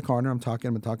 I'm sat at the corner. I'm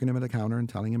talking to him at the counter and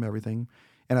telling him everything.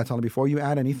 And I told him, before you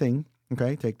add anything,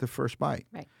 okay, take the first bite.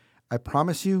 Right. I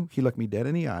promise you, he looked me dead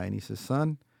in the eye and he says,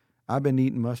 son, I've been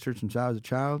eating mustard since I was a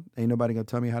child. Ain't nobody gonna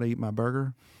tell me how to eat my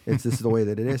burger. This is the way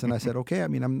that it is. And I said, okay. I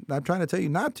mean, I'm not trying to tell you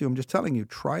not to. I'm just telling you,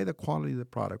 try the quality of the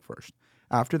product first.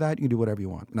 After that, you can do whatever you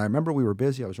want. And I remember we were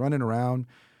busy. I was running around,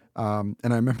 and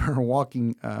I remember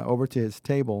walking over to his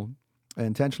table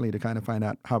intentionally to kind of find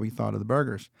out how he thought of the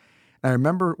burgers. And I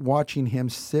remember watching him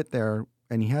sit there,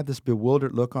 and he had this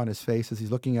bewildered look on his face as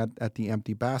he's looking at the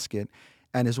empty basket.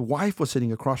 And his wife was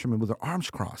sitting across from him with her arms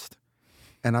crossed.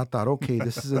 And I thought, okay,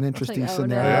 this is an interesting oh,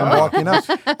 scenario. no. I'm walking up,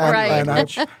 and,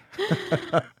 Right.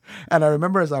 and I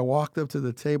remember as I walked up to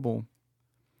the table,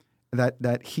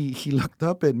 that he looked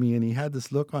up at me and he had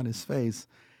this look on his face,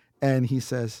 and he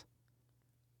says,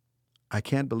 "I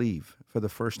can't believe for the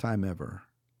first time ever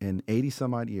in 80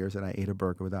 some odd years that I ate a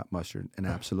burger without mustard, and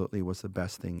absolutely was the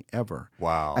best thing ever."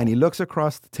 Wow. And he looks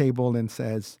across the table and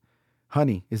says,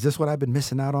 "Honey, is this what I've been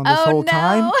missing out on this Oh, whole no.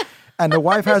 time?" And the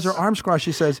wife has her arms crossed.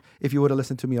 She says, "If you would have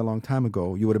listened to me a long time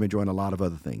ago, you would have been enjoying a lot of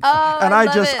other things." Oh, and I I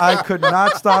love just, it. I could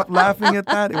not stop laughing at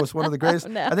that. It was one of the greatest.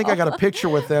 no. I think I got a picture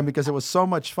with them because it was so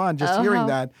much fun just Oh, hearing how-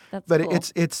 that. that's But cool.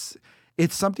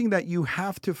 it's something that you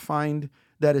have to find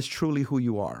that is truly who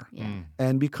you are. Yeah.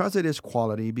 And because it is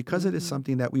quality, because it is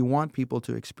something that we want people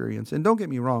to experience. And don't get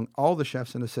me wrong, all the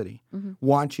chefs in the city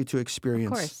want you to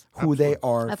experience course. who they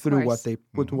are Of through course.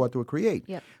 what they create.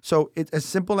 Yep. So it's as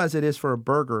simple as it is for a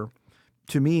burger.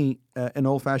 To me, an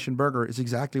old-fashioned burger is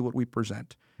exactly what we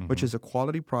present, which is a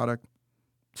quality product,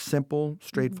 simple,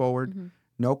 straightforward,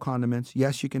 no condiments.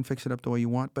 Yes, you can fix it up the way you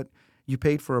want, but you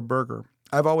paid for a burger.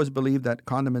 I've always believed that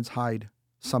condiments hide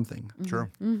something. Sure.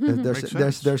 There's Makes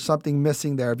sense. there's something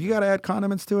missing there. Have you got to add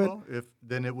condiments to it? Well,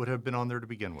 then it would have been on there to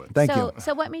begin with. Thank so, you.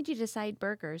 So what made you decide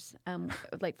burgers?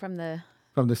 Like from the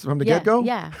From the yeah, get-go?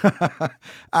 Yeah.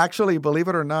 Actually, believe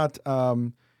it or not,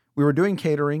 we were doing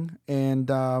catering,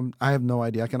 and I have no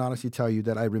idea. I can honestly tell you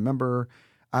that I remember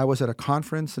I was at a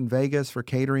conference in Vegas for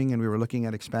catering, and we were looking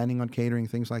at expanding on catering,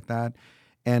 things like that.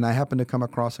 And I happened to come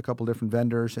across a couple different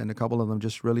vendors, and a couple of them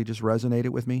just really just resonated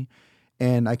with me.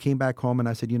 And I came back home and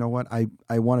I said, you know what, I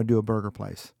want to do a burger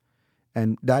place.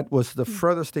 And that was the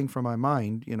furthest thing from my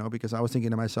mind, because I was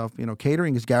thinking to myself,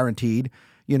 catering is guaranteed.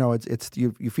 It's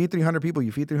you feed 300 people,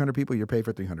 you're paid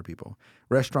for 300 people.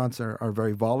 Restaurants are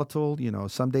very volatile.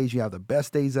 Some days you have the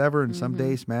best days ever, and some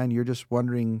days, man, you're just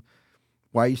wondering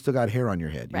why you still got hair on your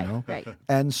head, Right. Right.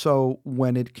 And so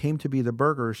when it came to be the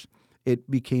burgers, it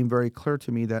became very clear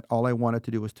to me that all I wanted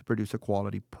to do was to produce a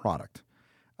quality product.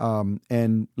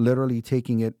 And literally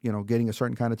taking it, getting a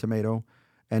certain kind of tomato.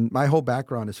 And my whole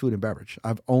background is food and beverage.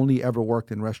 I've only ever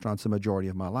worked in restaurants the majority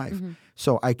of my life.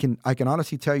 So I can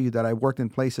honestly tell you that I worked in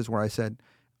places where I said,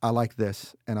 I like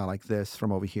this, and I like this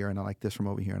from over here, and I like this from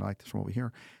over here, and I like this from over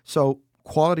here. So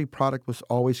quality product was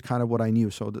always kind of what I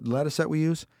knew. So the lettuce that we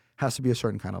use has to be a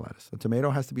certain kind of lettuce. The tomato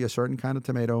has to be a certain kind of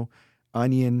tomato.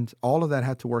 Onions, all of that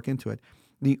had to work into it.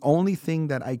 The only thing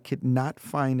that I could not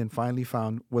find and finally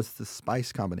found was the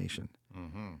spice combination.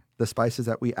 The spices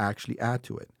that we actually add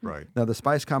to it. Right. Now, the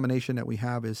spice combination that we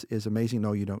have is amazing.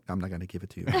 No, you don't. I'm not going to give it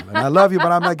to you. And I love you,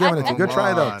 but I'm not giving it to you. Good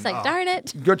try, though. It's like, darn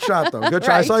it. Good shot, though. Good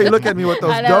try. I Right. saw you look at me with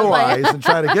those I know, doe it's like- eyes and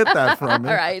try to get that from me.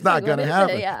 Right, It's not like, going to what is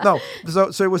happen. it? Yeah. No.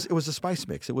 So it was a spice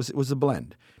mix. It was a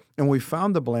blend. And we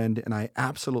found the blend, and I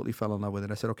absolutely fell in love with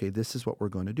it. I said, okay, this is what we're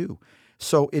going to do.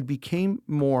 So it became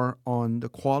more on the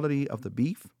quality of the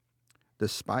beef, the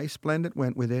spice blend that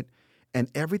went with it, and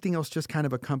everything else just kind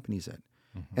of accompanies it.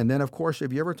 And then, of course,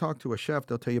 if you ever talk to a chef,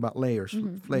 they'll tell you about layers,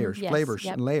 Yes. flavors,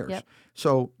 Yep. and layers. Yep.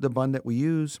 So the bun that we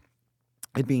use,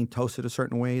 it being toasted a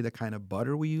certain way, the kind of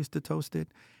butter we use to toast it,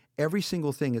 every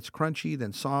single thing, it's crunchy,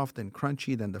 then soft, then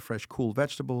crunchy, then the fresh, cool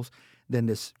vegetables, then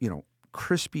this,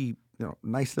 crispy,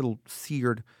 nice little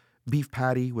seared beef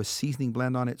patty with seasoning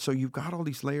blend on it. So you've got all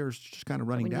these layers just kind of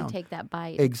running When down. you take that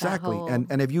bite. Exactly. That whole,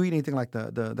 And if you eat anything like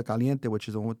the caliente, which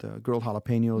is the one with the grilled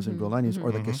jalapenos and grilled onions,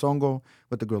 or the quesongo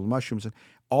with the grilled mushrooms, and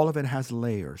all of it has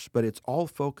layers, but it's all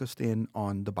focused in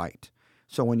on the bite.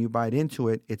 So when you bite into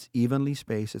it, it's evenly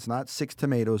spaced. It's not 6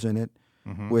 tomatoes in it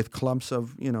with clumps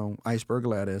of, iceberg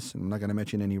lettuce. I'm not going to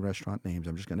mention any restaurant names.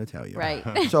 I'm just going to tell you. Right.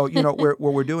 So, what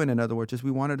we're doing, in other words, is we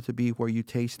wanted it to be where you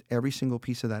taste every single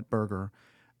piece of that burger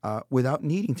without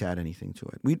needing to add anything to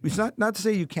it. It's not to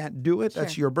say you can't do it.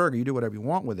 That's Sure. your burger. You do whatever you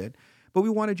want with it. But we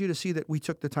wanted you to see that we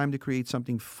took the time to create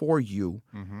something for you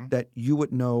that you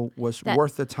would know was That-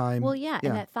 worth the time. Well, yeah,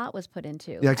 and that thought was put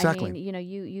into. Yeah, exactly. I mean,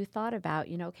 you thought about,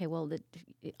 okay, well,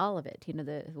 all of it,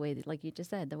 the way that, like you just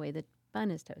said, the way the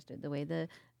bun is toasted, the way the,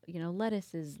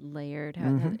 lettuce is layered,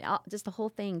 just the whole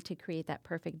thing to create that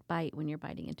perfect bite when you're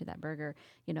biting into that burger.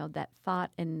 That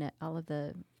thought and all of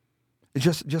the.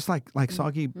 It's just like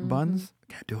soggy buns.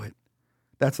 Can't do it.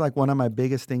 That's like one of my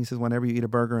biggest things is whenever you eat a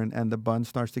burger and the bun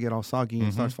starts to get all soggy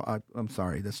and starts. I'm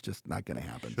sorry, that's just not going to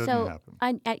happen. Shouldn't So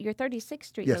happen. at your 36th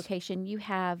Street Yes. location, you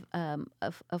have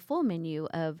a full menu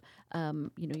of,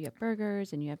 you have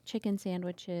burgers and you have chicken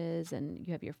sandwiches and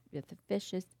you have the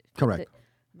fishes. Correct.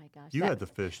 Oh my gosh. You had the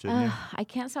fish, didn't you? I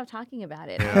can't stop talking about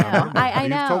it. Yeah, I know. remember. I You've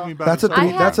know. told me about That's it a so three.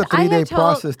 many That's a times. I have 3-day told-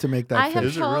 process to make I that have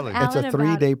fish. Is it told really? Alan It's a about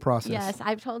 3-day it. process. Yes,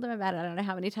 I've told him about it. I don't know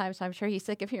how many times. So I'm sure he's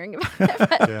sick of hearing about it.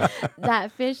 But Yeah.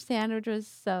 that fish sandwich was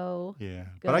so. Yeah,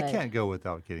 but I Good. can't go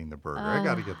without getting the burger. I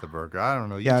got to get the burger. I don't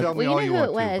know. You Yeah. tell me Well, all you you know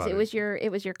who want it was. to about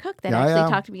It was your cook that Yeah, actually yeah.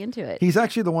 talked me into it. He's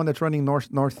actually the one that's running North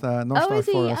Star is for he? us.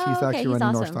 Oh, He's okay. actually He's running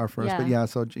North awesome. Star for us. But Yeah. yeah,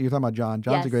 so you're talking about John.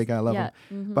 John's a great guy. I love him.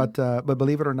 Mhm. But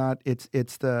believe it or not, it's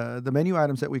the menu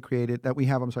items that we created that we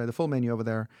have. I'm sorry, the full menu over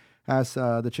there has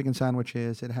the chicken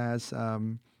sandwiches. It has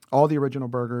all the original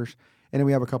burgers, and then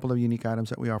we have a couple of unique items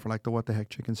that we offer, like the what the heck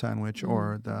chicken sandwich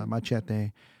or the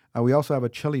machete. We also have a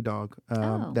chili dog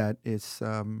that is,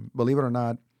 believe it or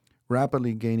not,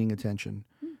 rapidly gaining attention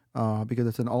because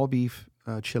it's an all beef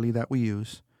chili that we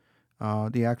use.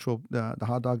 The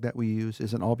hot dog that we use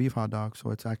is an all beef hot dog, so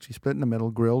it's actually split in the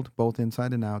middle, grilled both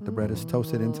inside and out. The bread is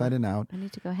toasted inside and out. I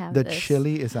need to go have The this.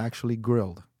 chili is actually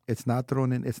grilled. It's not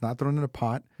thrown in. It's not thrown in a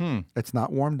pot. It's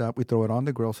not warmed up. We throw it on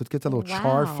the grill, so it gets a little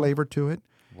charred Wow. flavor to it.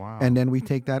 Wow. And then we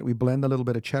take that, we blend a little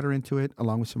bit of cheddar into it,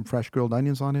 along with some fresh grilled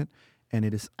onions on it, and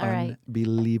it is All right.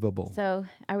 unbelievable. So,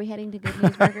 are we heading to Good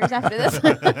News Burgers after this?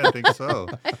 I think so.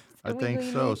 I We think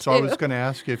really so. need So I was to. going to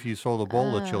ask if you sold a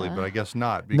bowl of chili, but I guess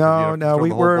not. Because No, you have to no, throw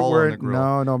the whole bowl on we're the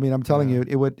grill. no. I mean, I'm telling Yeah.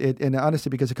 you, and honestly,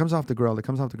 because it comes off the grill,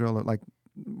 at like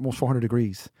almost 400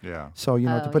 degrees. Yeah. So to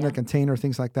Oh, put in yeah. a container,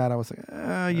 things like that, I was like,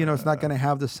 it's not going to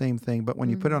have the same thing. But when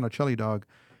you put it on a chili dog,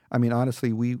 I mean,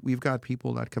 honestly, we've got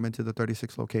people that come into the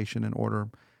 36 location and order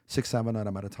 6, 7 of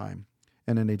them at a time,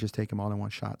 and then they just take them all in one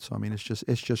shot. So I mean, it's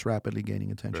just rapidly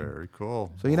gaining attention. Very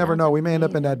cool. So you never Sounds know. We may end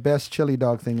up in amazing. that best chili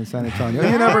dog thing in San Antonio.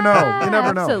 You never know. You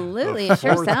never know. Absolutely. The It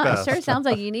sure fourth sounds best.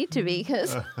 like you need to be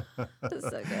because it's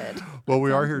so good. Well,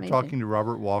 we are Sounds here amazing. talking to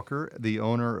Robert Walker, the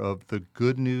owner of the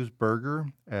Good News Burger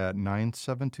at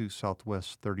 972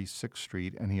 Southwest 36th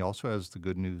Street, and he also has the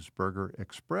Good News Burger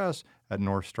Express at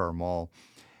North Star Mall.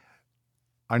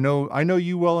 I know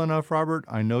you well enough, Robert.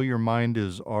 I know your mind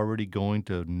is already going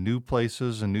to new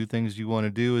places and new things you want to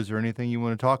do. Is there anything you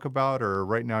want to talk about, or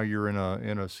right now you're in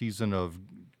a season of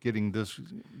getting this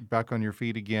back on your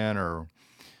feet again, or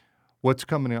what's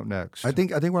coming up next? I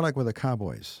think we're like with the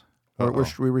Cowboys. We're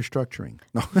restructuring.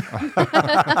 No.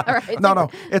 All right. No.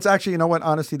 It's actually, you know what?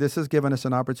 Honestly, this has given us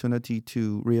an opportunity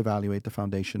to reevaluate the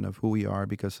foundation of who we are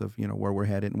because of where we're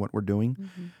headed and what we're doing.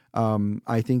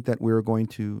 I think that we're going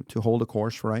to hold a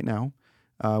course for right now.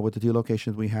 With the 2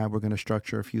 locations we have, we're going to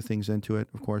structure a few things into it.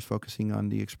 Of course, focusing on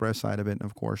the express side of it, and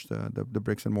of course the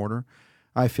bricks and mortar.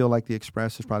 I feel like the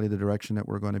express is probably the direction that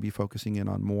we're going to be focusing in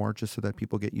on more, just so that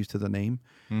people get used to the name.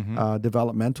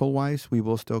 Developmental wise, we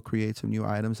will still create some new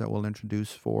items that we'll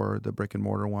introduce for the brick and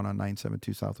mortar one on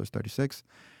 972 Southwest 36.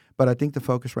 But I think the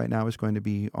focus right now is going to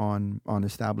be on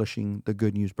establishing the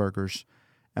Good News Burgers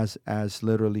as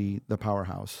literally the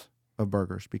powerhouse of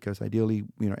burgers, because ideally,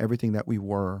 everything that we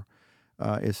were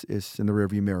is in the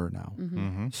rearview mirror now.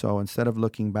 So instead of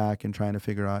looking back and trying to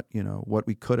figure out, what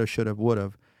we could have, should have, would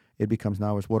have, it becomes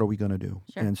now is what are we going to do?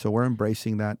 Sure. And so we're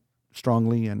embracing that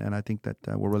strongly, and I think that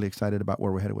we're really excited about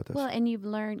where we're headed with this. Well, and you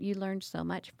learned so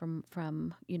much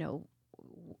from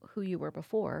who you were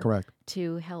before. Correct.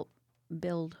 To help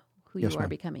build who Yes, you are ma'am.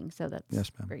 becoming. So that's Yes,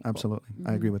 ma'am. very cool. Absolutely.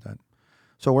 I agree with that.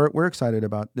 So we're excited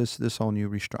about this whole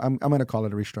new I'm going to call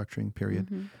it a restructuring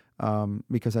period,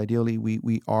 because ideally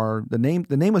we are the name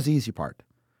was the easy part.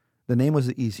 The name was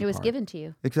the easy It was part. given to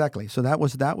you. Exactly. So that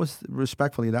was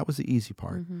respectfully, that was the easy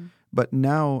part. But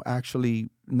now actually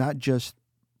not just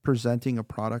presenting a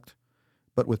product,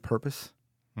 but with purpose,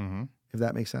 if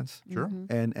that makes sense. Sure.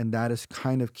 And that is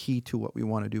kind of key to what we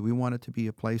want to do. We want it to be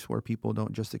a place where people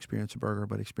don't just experience a burger,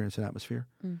 but experience an atmosphere.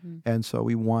 And so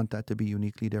we want that to be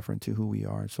uniquely different to who we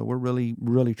are. So we're really,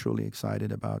 really, truly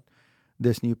excited about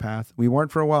this new path. We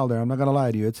weren't for a while there. I'm not going to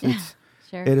lie to you. It's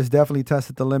Sure. it has definitely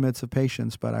tested the limits of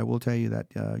patience, but I will tell you that,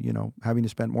 having to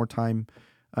spend more time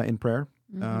in prayer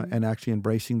and actually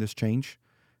embracing this change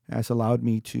has allowed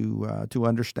me to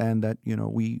understand that,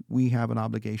 we have an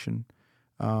obligation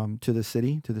to the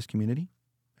city, to this community,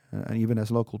 and even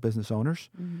as local business owners,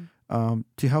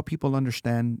 to help people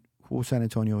understand who San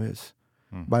Antonio is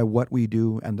by what we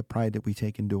do and the pride that we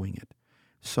take in doing it.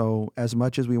 So as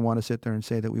much as we want to sit there and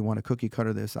say that we want to cookie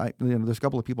cutter this, there's a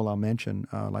couple of people I'll mention,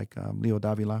 like Leo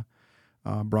Davila,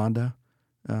 Branda,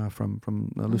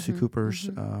 from Lucy Cooper's,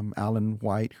 Alan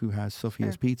White, who has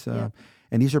Sophia's Sure. Pizza. Yeah.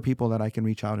 And these are people that I can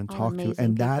reach out and All talk to. amazing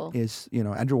And that people. is,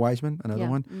 Andrew Wiseman, another Yeah.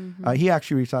 one. He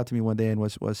actually reached out to me one day and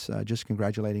was just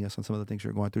congratulating us on some of the things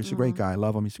we're going through. He's a great guy. I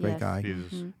love him. He's a great Yes. guy.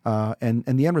 Jesus.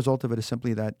 And the end result of it is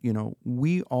simply that,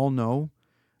 we all know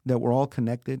that we're all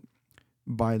connected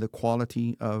by the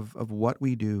quality of what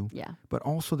we do, Yeah. but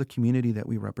also the community that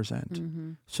we represent.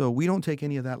 So we don't take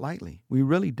any of that lightly. We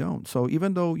really don't. So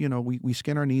even though, we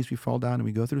skin our knees, we fall down and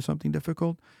we go through something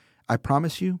difficult, I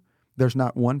promise you there's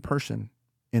not one person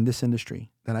in this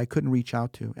industry that I couldn't reach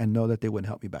out to and know that they wouldn't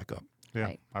help me back up. Yeah,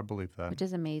 Right. I believe that. Which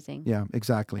is amazing. Yeah,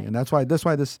 exactly. Right. And that's why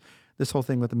this whole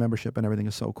thing with the membership and everything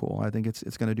is so cool. I think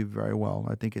it's going to do very well.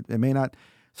 I think it may not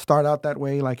start out that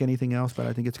way like anything else, but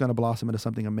I think it's going to blossom into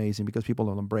something amazing because people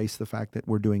will embrace the fact that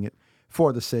we're doing it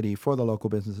for the city, for the local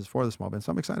businesses, for the small business.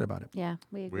 I'm excited about it. Yeah,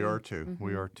 we agree. We are too.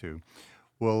 We are too.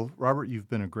 Well, Robert, you've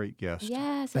been a great guest.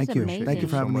 Yes, Thank it's you. amazing. Thank you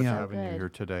for having so me much out. having you Good. here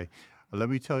today. Let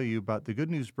me tell you about the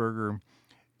Good News Burger.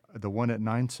 The one at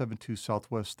 972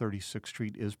 Southwest 36th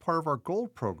Street is part of our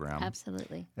Gold program.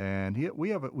 Absolutely. And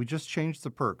we just changed the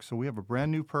perk. So we have a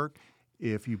brand new perk.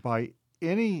 If you buy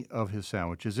any of his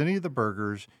sandwiches, any of the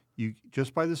burgers, you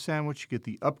just buy the sandwich, you get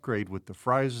the upgrade with the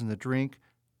fries and the drink,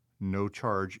 no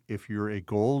charge if you're a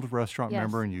Gold restaurant Yes.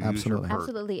 member and you use Absolutely. your perk.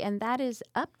 Absolutely. And that is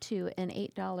up to an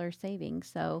 $8 savings.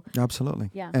 So,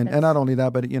 Absolutely. Yeah, And that's- not only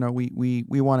that, but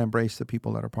we want to embrace the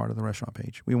people that are part of the restaurant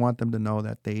page. We want them to know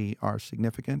that they are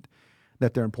significant,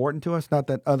 that they're important to us, not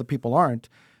that other people aren't,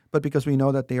 but because we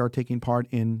know that they are taking part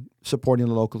in supporting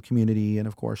the local community and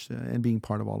of course and being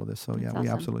part of all of this. So That's we awesome.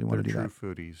 absolutely They're want to do true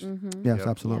that. foodies. Yes, Yep.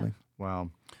 absolutely.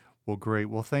 Wow. Well, great.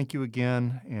 Well, thank you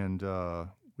again. And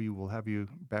we will have you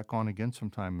back on again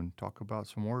sometime and talk about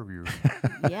some more of your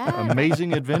yeah.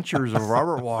 amazing adventures of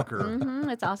Robert Walker.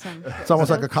 It's awesome. It's almost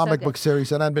like a comic book series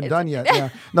that hasn't been done yet. Yeah.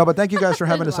 No, but thank you guys for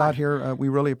having There's us a lot. out here. We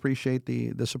really appreciate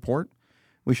the support.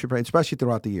 We should pray, especially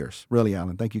throughout the years. Really,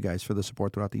 Alan, thank you guys for the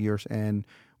support throughout the years. And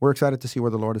we're excited to see where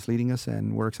the Lord is leading us,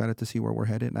 and we're excited to see where we're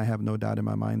headed. And I have no doubt in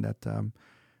my mind that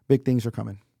big things are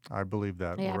coming. I believe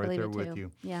that. Yeah, I We're right believe there it with too.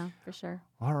 you. Yeah, for sure.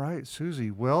 All right, Susie.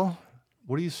 Well,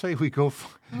 what do you say we go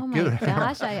Oh my get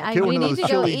gosh, get we one of need those to go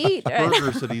chili eat.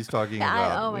 burgers that he's talking Yeah,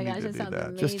 about. oh We my need gosh, to that do sounds that.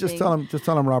 amazing. Just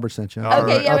tell them Robert sent you. All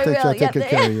right. Yeah, we I'll will. take good Yeah.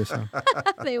 care of you. So.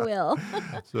 They will.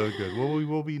 So good. Well, we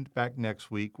will be back next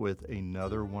week with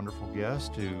another wonderful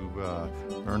guest to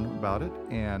learn about it.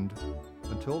 And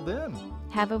until then,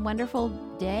 Have a wonderful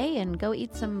day and go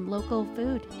eat some local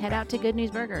food. Head out to Good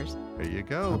News Burgers. there you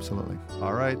go. Absolutely.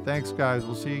 All right. Thanks, guys.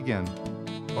 We'll see you again.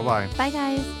 Bye-bye. Bye,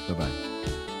 guys. Bye-bye.